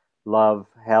 Love,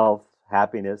 health,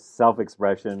 happiness,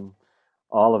 self-expression,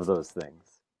 all of those things.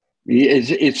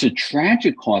 It's a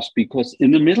tragic cost because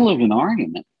in the middle of an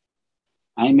argument,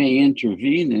 I may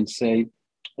intervene and say,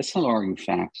 let's not argue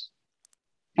facts.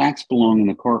 Facts belong in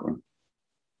the courtroom.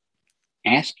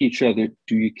 Ask each other,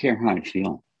 do you care how I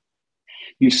feel?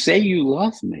 You say you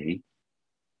love me,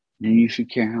 then you should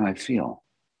care how I feel,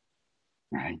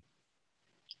 right?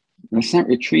 Let's not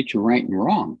retreat to right and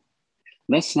wrong.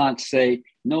 Let's not say,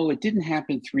 no, it didn't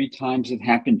happen 3 times. It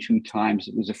happened 2 times.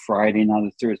 It was a Friday, not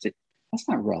a Thursday. That's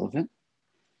not relevant.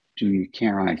 Do you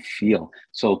care how I feel?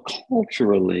 So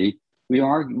culturally,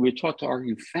 we're taught to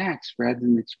argue facts rather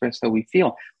than express how we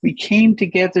feel. We came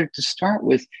together to start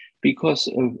with because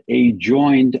of a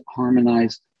joined,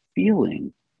 harmonized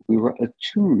feeling. We were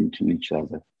attuned to each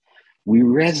other. We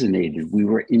resonated. We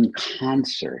were in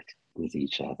concert with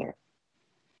each other.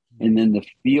 And then the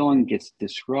feeling gets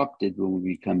disrupted when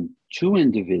we become too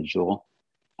individual.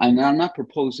 And I'm not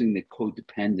proposing that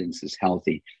codependence is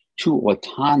healthy. 2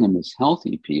 autonomous,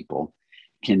 healthy people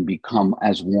can become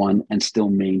as one and still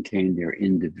maintain their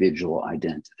individual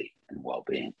identity and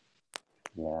well-being.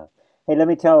 Yeah. Hey, let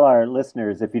me tell our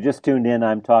listeners, if you just tuned in,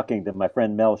 I'm talking to my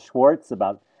friend Mel Schwartz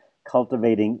about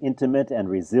cultivating intimate and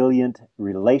resilient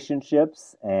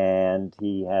relationships. And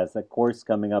he has a course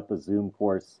coming up, a Zoom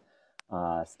course,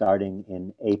 starting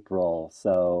in April.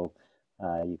 So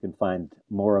you can find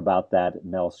more about that at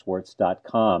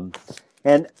melschwartz.com.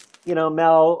 And, you know,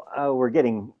 Mel, we're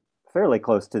getting fairly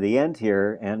close to the end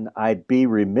here, and I'd be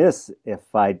remiss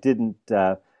if I didn't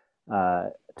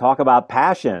talk about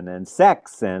passion and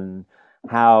sex and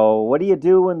what do you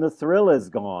do when the thrill is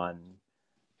gone?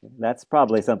 That's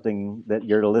probably something that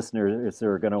your listeners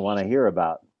are going to want to hear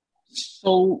about.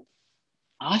 So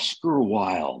Oscar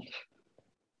Wilde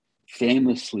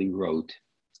famously wrote,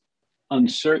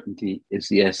 uncertainty is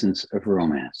the essence of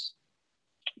romance.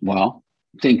 Well,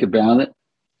 think about it.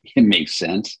 It makes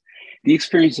sense. The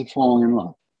experience of falling in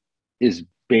love is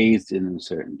bathed in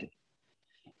uncertainty.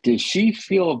 Does she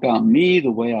feel about me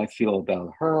the way I feel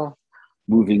about her?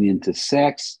 Moving into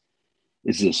sex,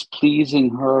 is this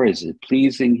pleasing her? Is it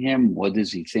pleasing him? What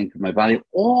does he think of my body?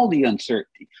 All the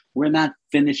uncertainty. We're not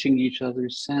finishing each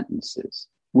other's sentences.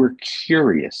 We're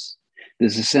curious.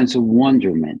 There's a sense of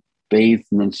wonderment bathed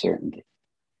in uncertainty.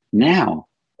 Now,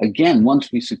 again,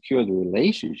 once we secure the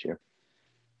relationship,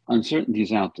 uncertainty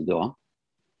is out the door.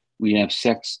 We have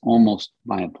sex almost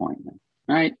by appointment,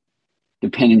 right?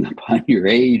 Depending upon your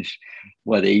age,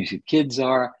 what age your kids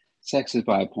are, sex is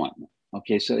by appointment.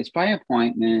 Okay, so it's by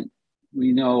appointment.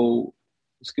 We know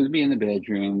it's going to be in the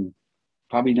bedroom.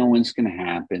 Probably know when it's going to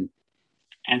happen.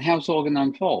 And how it's all going to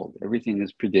unfold. Everything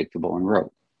is predictable and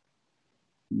rote.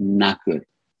 Not good.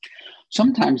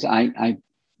 Sometimes I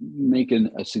make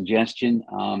a suggestion.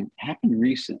 Happened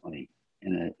recently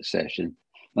in a session.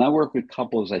 When I work with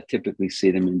couples, I typically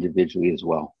see them individually as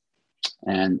well.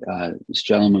 And this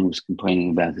gentleman was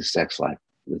complaining about his sex life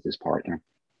with his partner,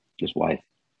 his wife.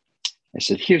 I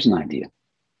said, here's an idea.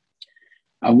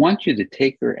 I want you to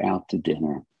take her out to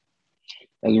dinner.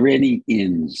 Are there any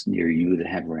inns near you that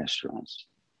have restaurants?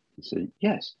 He said,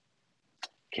 yes.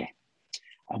 Okay.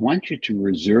 I want you to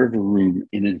reserve a room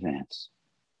in advance.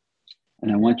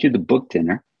 And I want you to book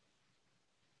dinner.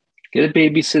 Get a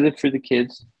babysitter for the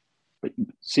kids, but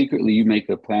secretly you make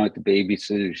a plan with the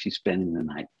babysitter. She's spending the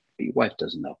night, but your wife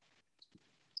doesn't know.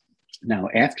 Now,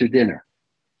 after dinner,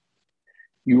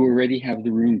 you already have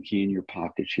the room key in your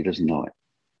pocket. She doesn't know it.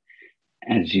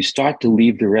 As you start to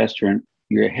leave the restaurant,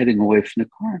 you're heading away from the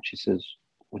car. And she says,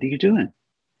 "What are you doing?"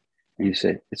 And you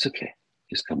say, "It's okay.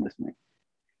 Just come with me."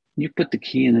 You put the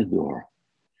key in the door.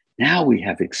 Now we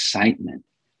have excitement.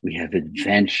 We have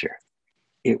adventure.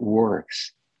 It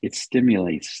works. It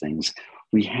stimulates things.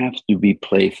 We have to be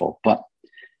playful. But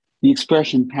the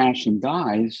expression passion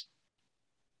dies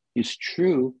is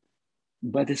true,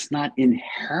 but it's not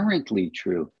inherently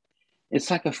true. It's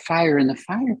like a fire in the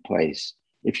fireplace.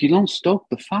 If you don't stoke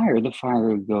the fire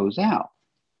goes out.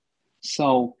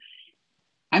 So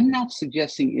I'm not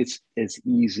suggesting it's as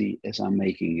easy as I'm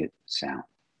making it sound.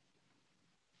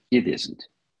 It isn't.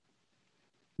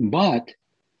 But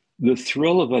the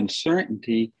thrill of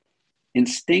uncertainty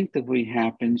instinctively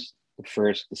happens the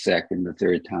first, the second, the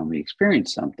third time we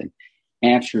experience something.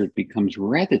 After it becomes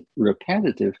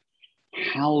repetitive,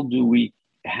 how do we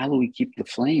keep the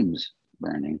flames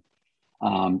burning?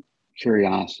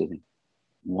 Curiosity,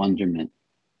 wonderment,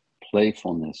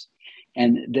 playfulness.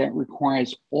 And that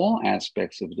requires all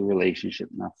aspects of the relationship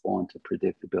not fall into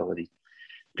predictability.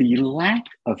 The lack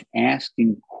of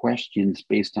asking questions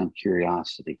based on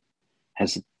curiosity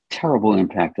has a terrible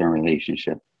impact on a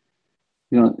relationship.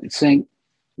 It's saying,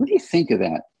 "What do you think of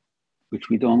that?" Which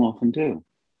we don't often do.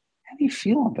 How do you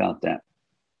feel about that?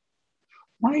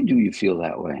 Why do you feel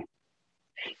that way?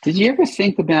 Did you ever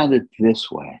think about it this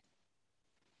way?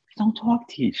 We don't talk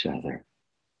to each other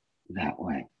that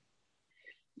way.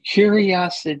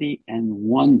 Curiosity and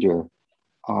wonder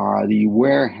are the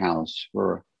warehouse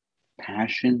for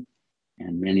passion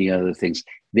and many other things.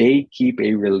 They keep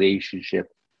a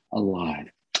relationship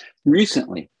alive.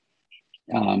 Recently,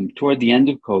 toward the end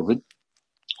of COVID,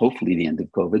 hopefully the end of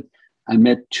COVID, I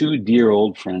met two dear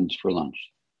old friends for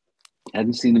lunch.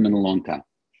 Hadn't seen them in a long time.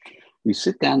 We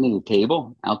sit down at a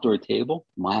table, outdoor table,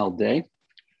 mild day,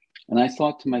 and I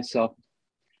thought to myself,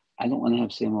 I don't want to have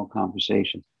the same old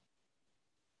conversation.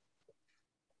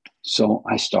 So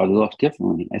I started off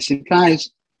differently. I said,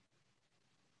 "Guys,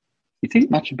 you think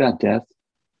much about death?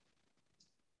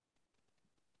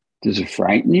 Does it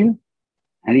frighten you?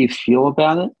 How do you feel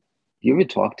about it? Do you ever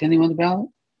talk to anyone about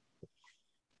it?"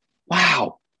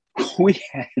 Wow, we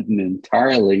had an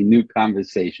entirely new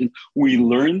conversation. We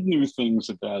learned new things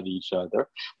about each other.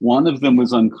 One of them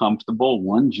was uncomfortable.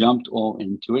 One jumped all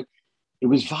into it. It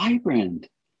was vibrant.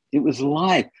 It was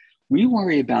live. We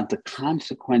worry about the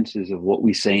consequences of what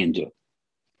we say and do.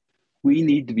 We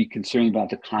need to be concerned about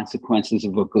the consequences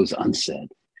of what goes unsaid.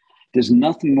 There's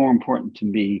nothing more important to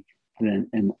me than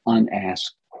an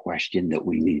unasked question that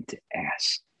we need to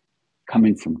ask,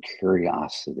 coming from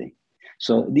curiosity.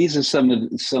 So these are some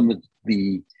of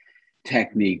the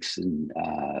techniques and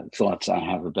thoughts I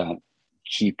have about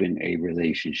keeping a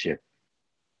relationship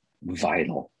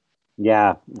vital.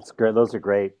 Yeah, it's great. Those are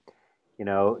great. You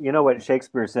know what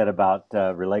Shakespeare said about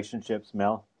relationships,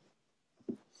 Mel?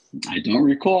 I don't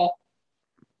recall.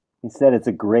 He said it's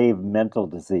a grave mental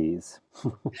disease.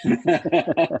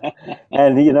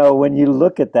 And when you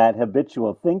look at that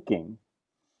habitual thinking,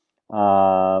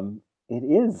 it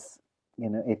is,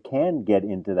 it can get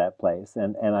into that place.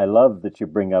 And I love that you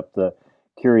bring up the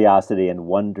curiosity and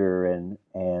wonder and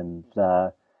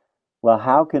well,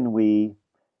 how can we?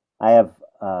 I have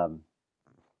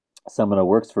someone who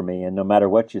works for me, and no matter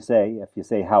what you say, if you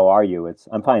say, "How are you?" It's,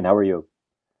 "I'm fine. How are you?"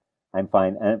 "I'm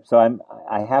fine." And so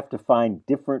I have to find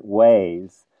different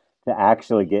ways to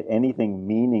actually get anything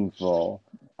meaningful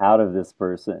out of this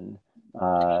person.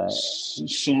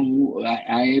 So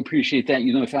I appreciate that.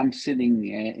 If I'm sitting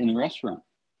in a restaurant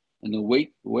and the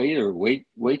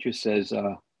waitress says,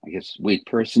 I guess wait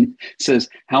person says,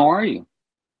 "How are you?"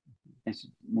 I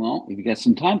said, "Well, if you got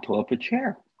some time, pull up a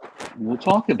chair. We'll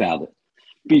talk about it."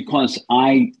 Because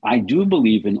I do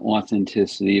believe in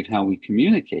authenticity of how we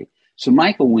communicate. So,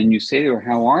 Michael, when you say to her,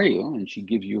 "How are you?" and she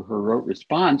gives you her rote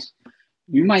response,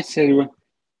 you might say to her,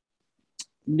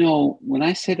 "No, when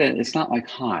I say that, it's not like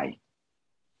hi.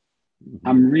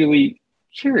 I'm really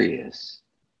curious.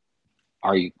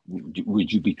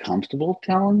 Would you be comfortable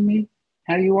telling me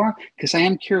how you are? Because I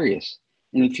am curious.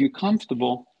 And if you're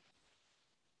comfortable,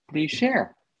 please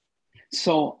share."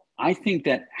 So I think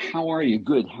that "How are you?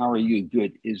 Good. How are you?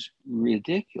 Good" is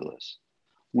ridiculous.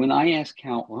 When I ask,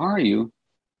 "How are you?"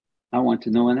 I want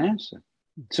to know an answer.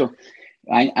 So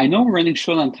I know we're running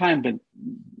short on time, but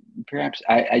perhaps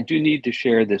I do need to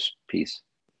share this piece.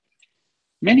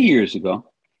 Many years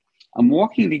ago, I'm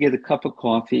walking to get a cup of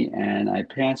coffee, and I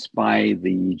pass by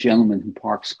the gentleman who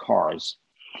parks cars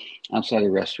outside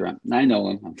the restaurant. And I know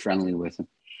him. I'm friendly with him.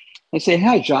 I say,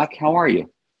 "Hi, Jacques. How are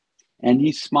you?" And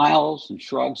he smiles and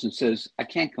shrugs and says, "I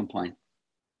can't complain."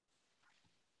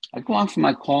 I go on for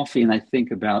my coffee and I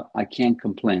think about "I can't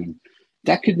complain."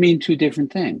 That could mean two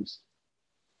different things.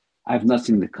 I have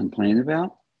nothing to complain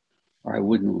about, or I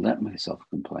wouldn't let myself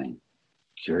complain.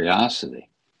 Curiosity.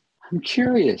 I'm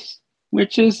curious.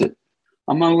 Which is it?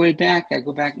 On my way back, I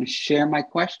go back and share my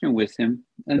question with him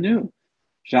anew.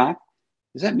 "Jacques,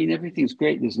 does that mean everything's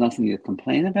great? There's nothing to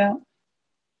complain about?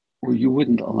 Or you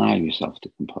wouldn't allow yourself to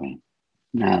complain?"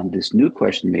 Now, this new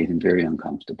question made him very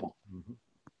uncomfortable. Mhm.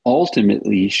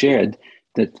 Ultimately, he shared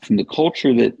that from the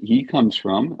culture that he comes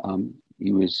from,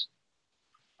 he was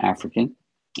African,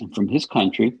 and from his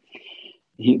country,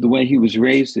 the way he was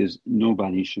raised is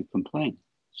nobody should complain.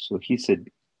 So he said,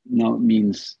 "No, it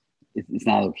means it's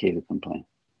not okay to complain."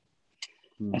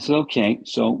 I Mm. said, "Okay,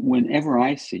 so whenever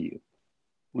I see you,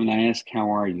 when I ask, 'How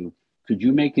are you?' could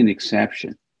you make an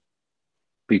exception?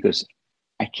 Because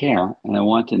I care and I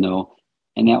want to know,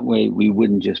 and that way we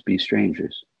wouldn't just be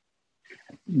strangers."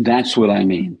 That's what I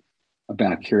mean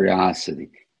about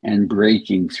curiosity and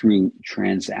breaking through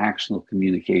transactional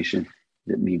communication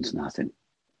that means nothing.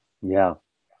 Yeah,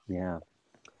 yeah.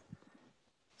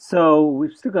 So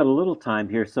we've still got a little time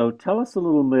here. So tell us a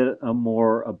little bit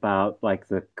more about like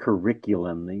the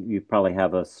curriculum. You probably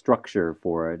have a structure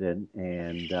for it, and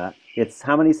it's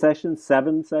how many sessions?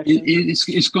 Seven sessions?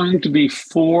 It's going to be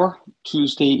 4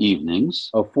 Tuesday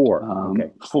evenings. Oh, four.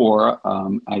 Okay.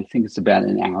 I think it's about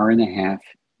an hour and a half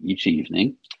each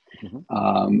evening.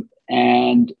 Hmm.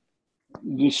 And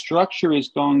the structure is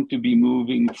going to be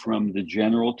moving from the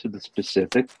general to the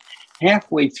specific.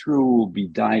 Halfway through, we'll be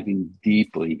diving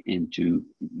deeply into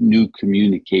new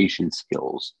communication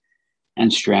skills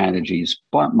and strategies.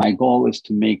 But my goal is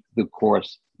to make the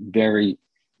course very,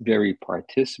 very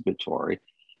participatory.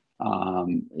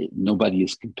 Nobody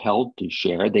is compelled to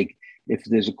share. If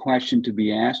there's a question to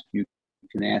be asked, you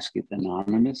can ask it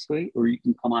anonymously, or you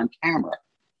can come on camera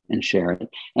and share it.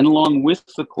 And along with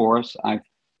the course,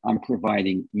 I'm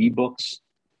providing ebooks,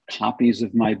 copies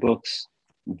of my books,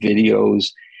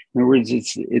 videos. In other words,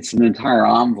 it's an entire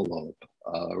envelope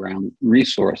around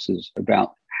resources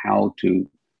about how to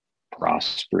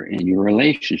prosper in your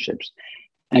relationships.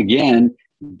 Again,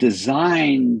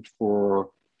 designed for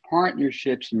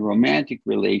partnerships and romantic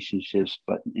relationships,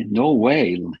 but in no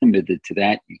way limited to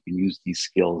that. You can use these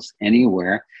skills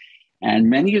anywhere. And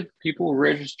many of the people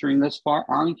registering thus far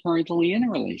aren't currently in a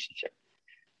relationship.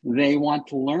 They want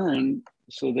to learn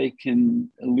so they can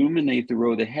illuminate the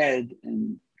road ahead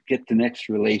and get the next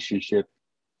relationship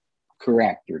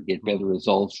correct or get better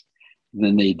results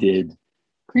than they did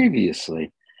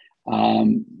previously.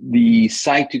 The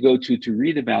site to go to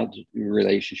read about the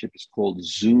relationship is called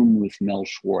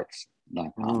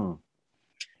zoomwithmelschwartz.com. Mm,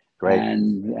 great.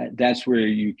 And that's where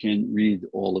you can read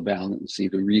all about it and see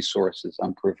the resources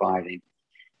I'm providing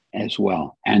as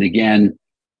well. And again,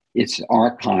 it's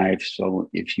archived, so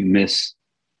if you miss,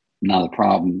 not a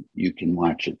problem. You can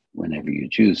watch it whenever you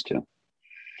choose to.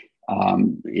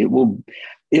 It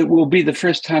will be the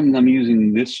first time that I'm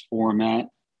using this format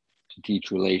to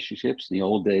teach relationships. In the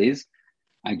old days,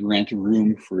 I'd rent a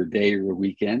room for a day or a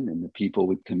weekend, and the people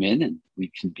would come in and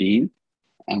we'd convene,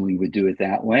 and we would do it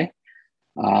that way.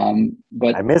 I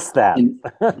But missed that. in,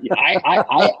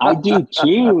 I do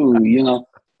too.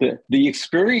 The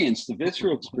experience, the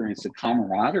visceral experience, the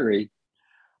camaraderie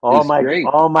all is my great.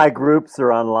 all my groups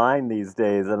are online these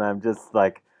days, and I'm just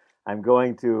like I'm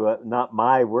going to not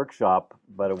my workshop,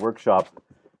 but a workshop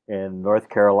in North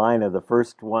Carolina. The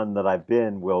first one that I've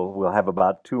been, we'll have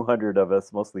about 200 of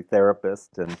us, mostly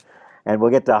therapists, and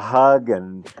we'll get to hug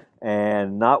and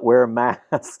not wear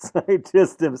masks. I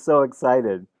just am so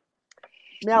excited.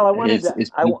 Mel, It's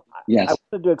I yes.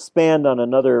 wanted to expand on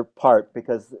another part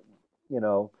because you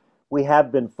know we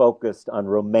have been focused on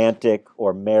romantic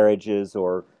or marriages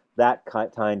or that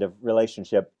kind of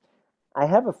relationship. I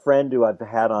have a friend who I've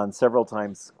had on several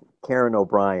times, Karen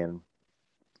O'Brien,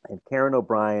 and Karen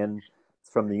O'Brien is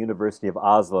from the University of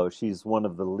Oslo. She's one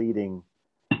of the leading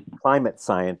climate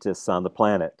scientists on the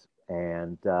planet,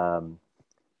 and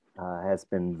has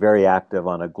been very active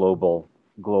on a global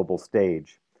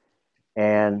stage.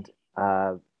 And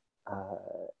uh, uh,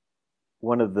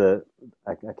 one of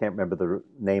I can't remember the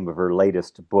name of her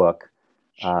latest book,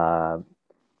 uh,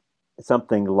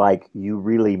 something like "You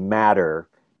Really Matter,"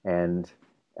 and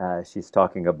she's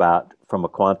talking about from a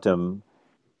quantum.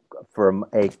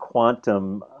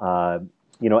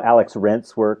 Alex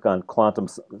Rent's work on quantum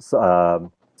uh,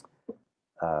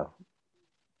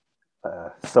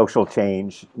 social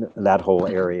change, that whole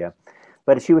area.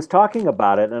 But she was talking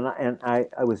about it, and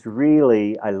I was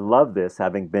really, I love this,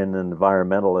 having been an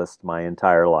environmentalist my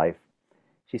entire life.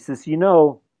 She says,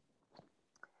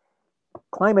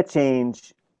 climate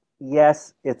change,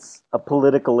 yes, it's a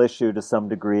political issue to some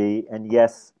degree, and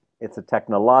yes, it's a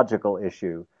technological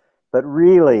issue, but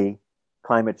really,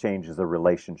 climate change is a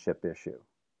relationship issue.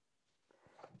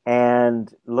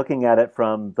 And looking at it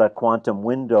from the quantum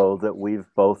window that we've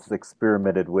both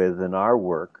experimented with in our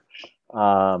work,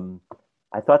 um,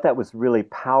 I thought that was really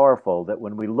powerful that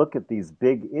when we look at these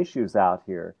big issues out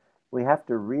here, we have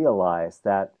to realize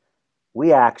that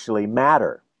we actually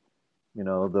matter.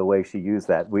 The way she used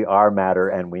that, we are matter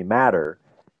and we matter.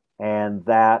 And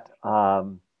that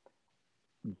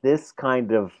this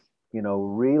kind of,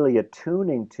 really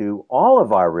attuning to all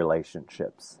of our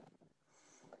relationships.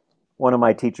 One of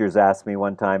my teachers asked me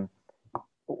one time,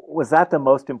 was that the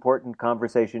most important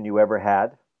conversation you ever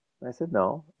had? And I said,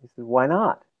 no. He said, why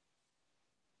not?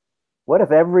 What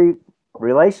if every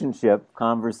relationship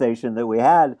conversation that we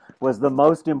had was the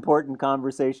most important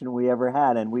conversation we ever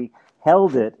had and we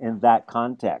held it in that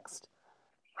context?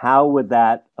 How would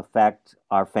that affect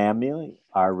our family,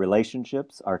 our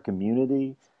relationships, our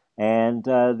community, and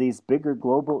these bigger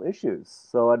global issues?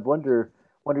 So I'd wonder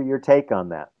your take on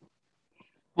that.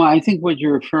 Well, I think what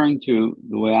you're referring to,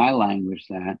 the way I language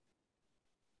that,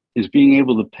 is being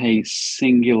able to pay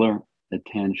singular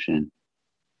attention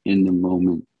in the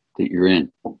moment that you're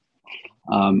in.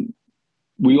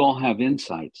 We all have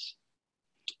insights.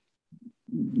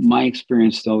 My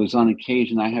experience, though, is on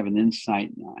occasion I have an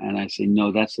insight and I say,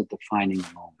 no, that's a defining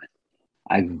moment.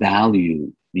 I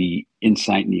value the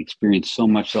insight and the experience so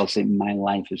much that I'll say, my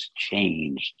life has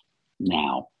changed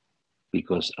now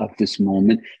because of this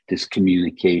moment, this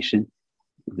communication,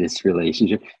 this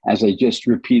relationship. As I just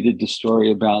repeated the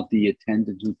story about the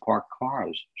attendant who parked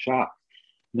cars, shocked,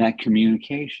 that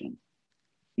communication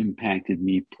impacted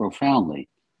me profoundly.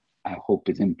 I hope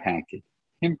it impacted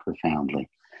him profoundly.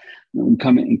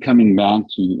 Coming back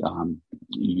to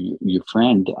your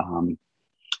friend,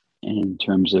 in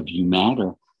terms of you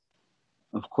matter,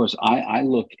 of course, I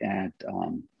look at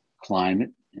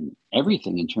climate and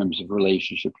everything in terms of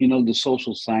relationship. The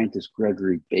social scientist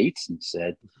Gregory Bateson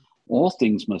said, all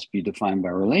things must be defined by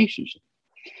relationship.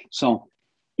 So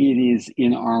it is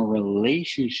in our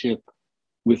relationship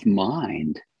with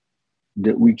mind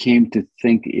that we came to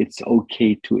think it's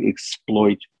okay to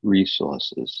exploit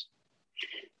resources,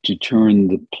 to turn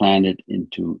the planet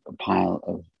into a pile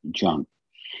of junk.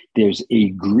 There's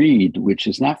a greed, which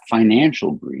is not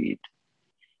financial greed.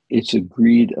 It's a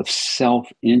greed of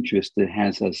self-interest that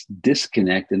has us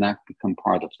disconnect and not become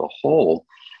part of the whole.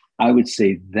 I would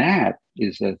say that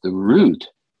is at the root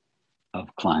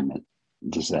of climate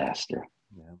disaster.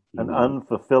 Yeah. An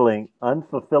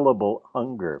unfulfillable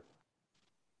hunger.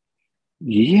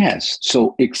 Yes.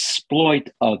 So exploit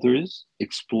others,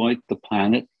 exploit the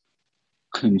planet,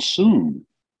 consume.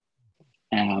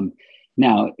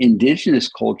 Now, indigenous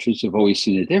cultures have always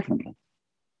seen it differently.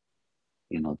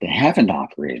 They haven't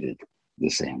operated the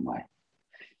same way.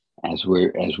 As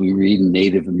we read in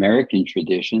Native American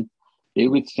tradition, they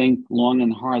would think long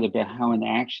and hard about how an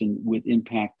action would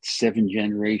impact 7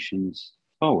 generations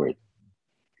forward.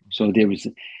 So there was,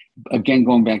 again,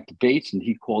 going back to Bateson,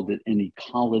 he called it an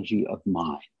ecology of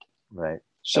mind. Right.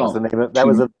 So was the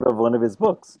name of one of his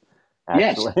books,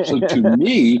 actually. Yes. So to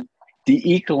me,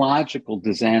 the ecological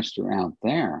disaster out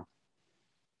there,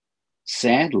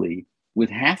 sadly, would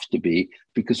have to be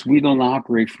because we don't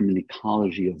operate from an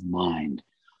ecology of mind.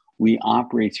 We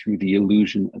operate through the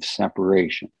illusion of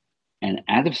separation. And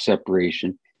out of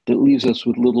separation, that leaves us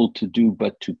with little to do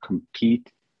but to compete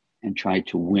and try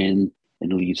to win,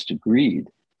 and leads to greed.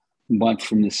 But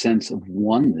from the sense of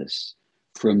oneness,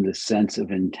 from the sense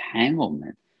of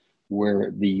entanglement,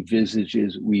 where the visage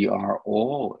is we are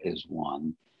all as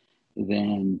one,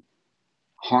 then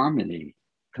harmony,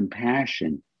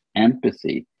 compassion,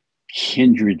 empathy,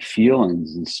 kindred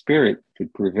feelings, and spirit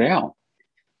could prevail.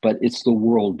 But it's the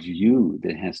worldview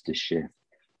that has to shift.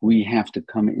 We have to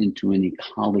come into an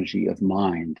ecology of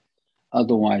mind.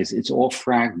 Otherwise, it's all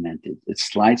fragmented.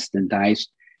 It's sliced and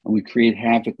diced, and we create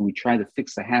havoc, and we try to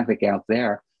fix the havoc out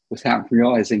there without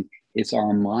realizing it's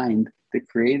our mind that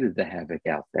created the havoc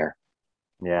out there.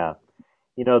 Yeah.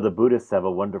 The Buddhists have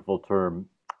a wonderful term,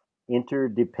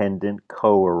 interdependent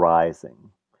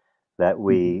co-arising, that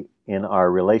we, in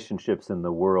our relationships in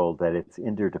the world, that it's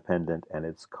interdependent and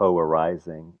it's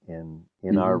co-arising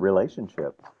in our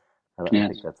relationship. I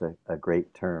think that's a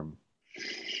great term.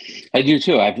 I do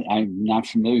too. I'm not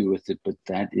familiar with it, but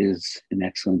that is an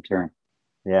excellent term.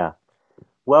 Yeah.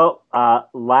 Well,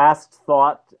 last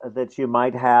thought that you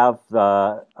might have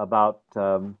about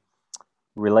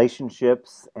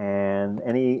relationships and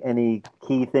any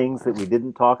key things that we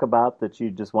didn't talk about that you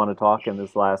just want to talk in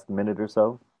this last minute or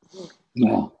so?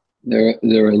 Well, there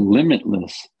are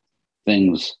limitless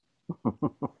things.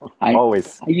 I,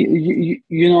 Always. you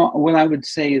know, what I would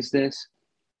say is this: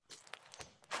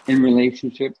 in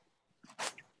relationship,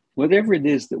 whatever it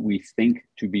is that we think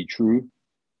to be true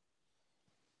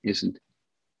isn't.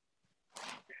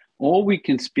 All we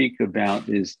can speak about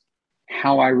is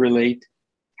how I relate,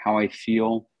 how I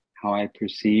feel, how I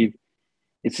perceive.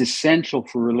 It's essential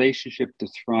for relationship to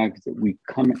thrive that we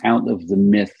come out of the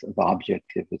myth of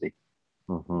objectivity.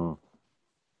 Hmm.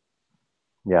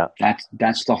 Yeah,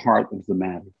 That's the heart of the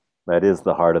matter. that is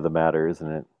the heart of the matter,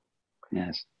 isn't it?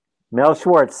 Yes. Mel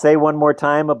Schwartz, say one more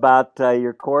time about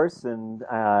your course and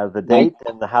the My date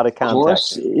and how to contact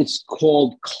course, you. it's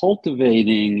called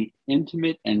Cultivating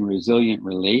Intimate and Resilient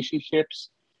Relationships.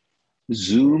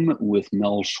 Zoom with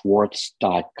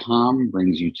melschwartz.com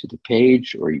brings you to the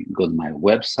page, or you can go to my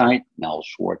website,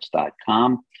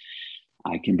 melschwartz.com.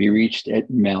 I can be reached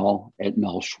at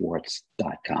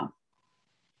mel@melschwartz.com.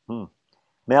 Hmm.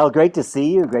 Mel, great to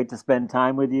see you. Great to spend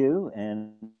time with you.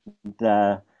 And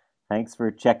thanks for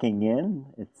checking in.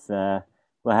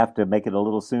 We'll have to make it a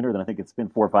little sooner than I think it's been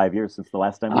 4 or 5 years since the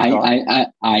last time we talked.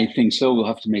 I think so. We'll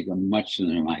have to make it much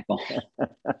sooner, Michael.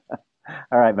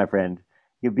 All right, my friend.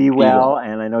 You be Be well, well.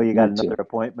 and I know you got You another too.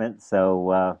 appointment,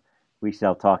 so we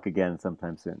shall talk again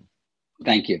sometime soon.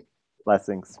 Thank you.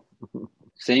 Blessings.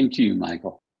 Same to you,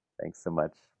 Michael. Thanks so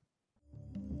much.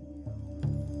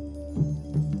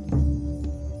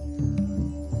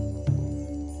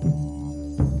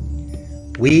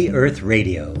 We Earth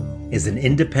Radio is an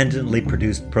independently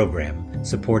produced program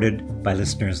supported by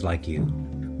listeners like you.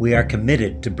 We are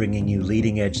committed to bringing you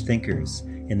leading edge thinkers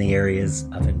in the areas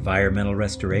of environmental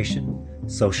restoration,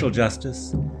 social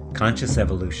justice, conscious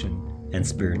evolution, and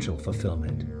spiritual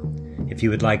fulfillment. If you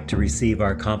would like to receive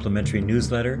our complimentary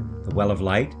newsletter, The Well of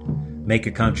Light, make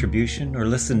a contribution, or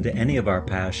listen to any of our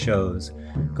past shows,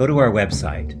 go to our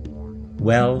website,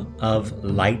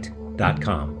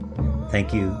 welloflight.com.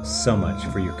 Thank you so much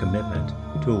for your commitment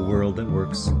to a world that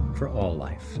works for all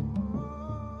life.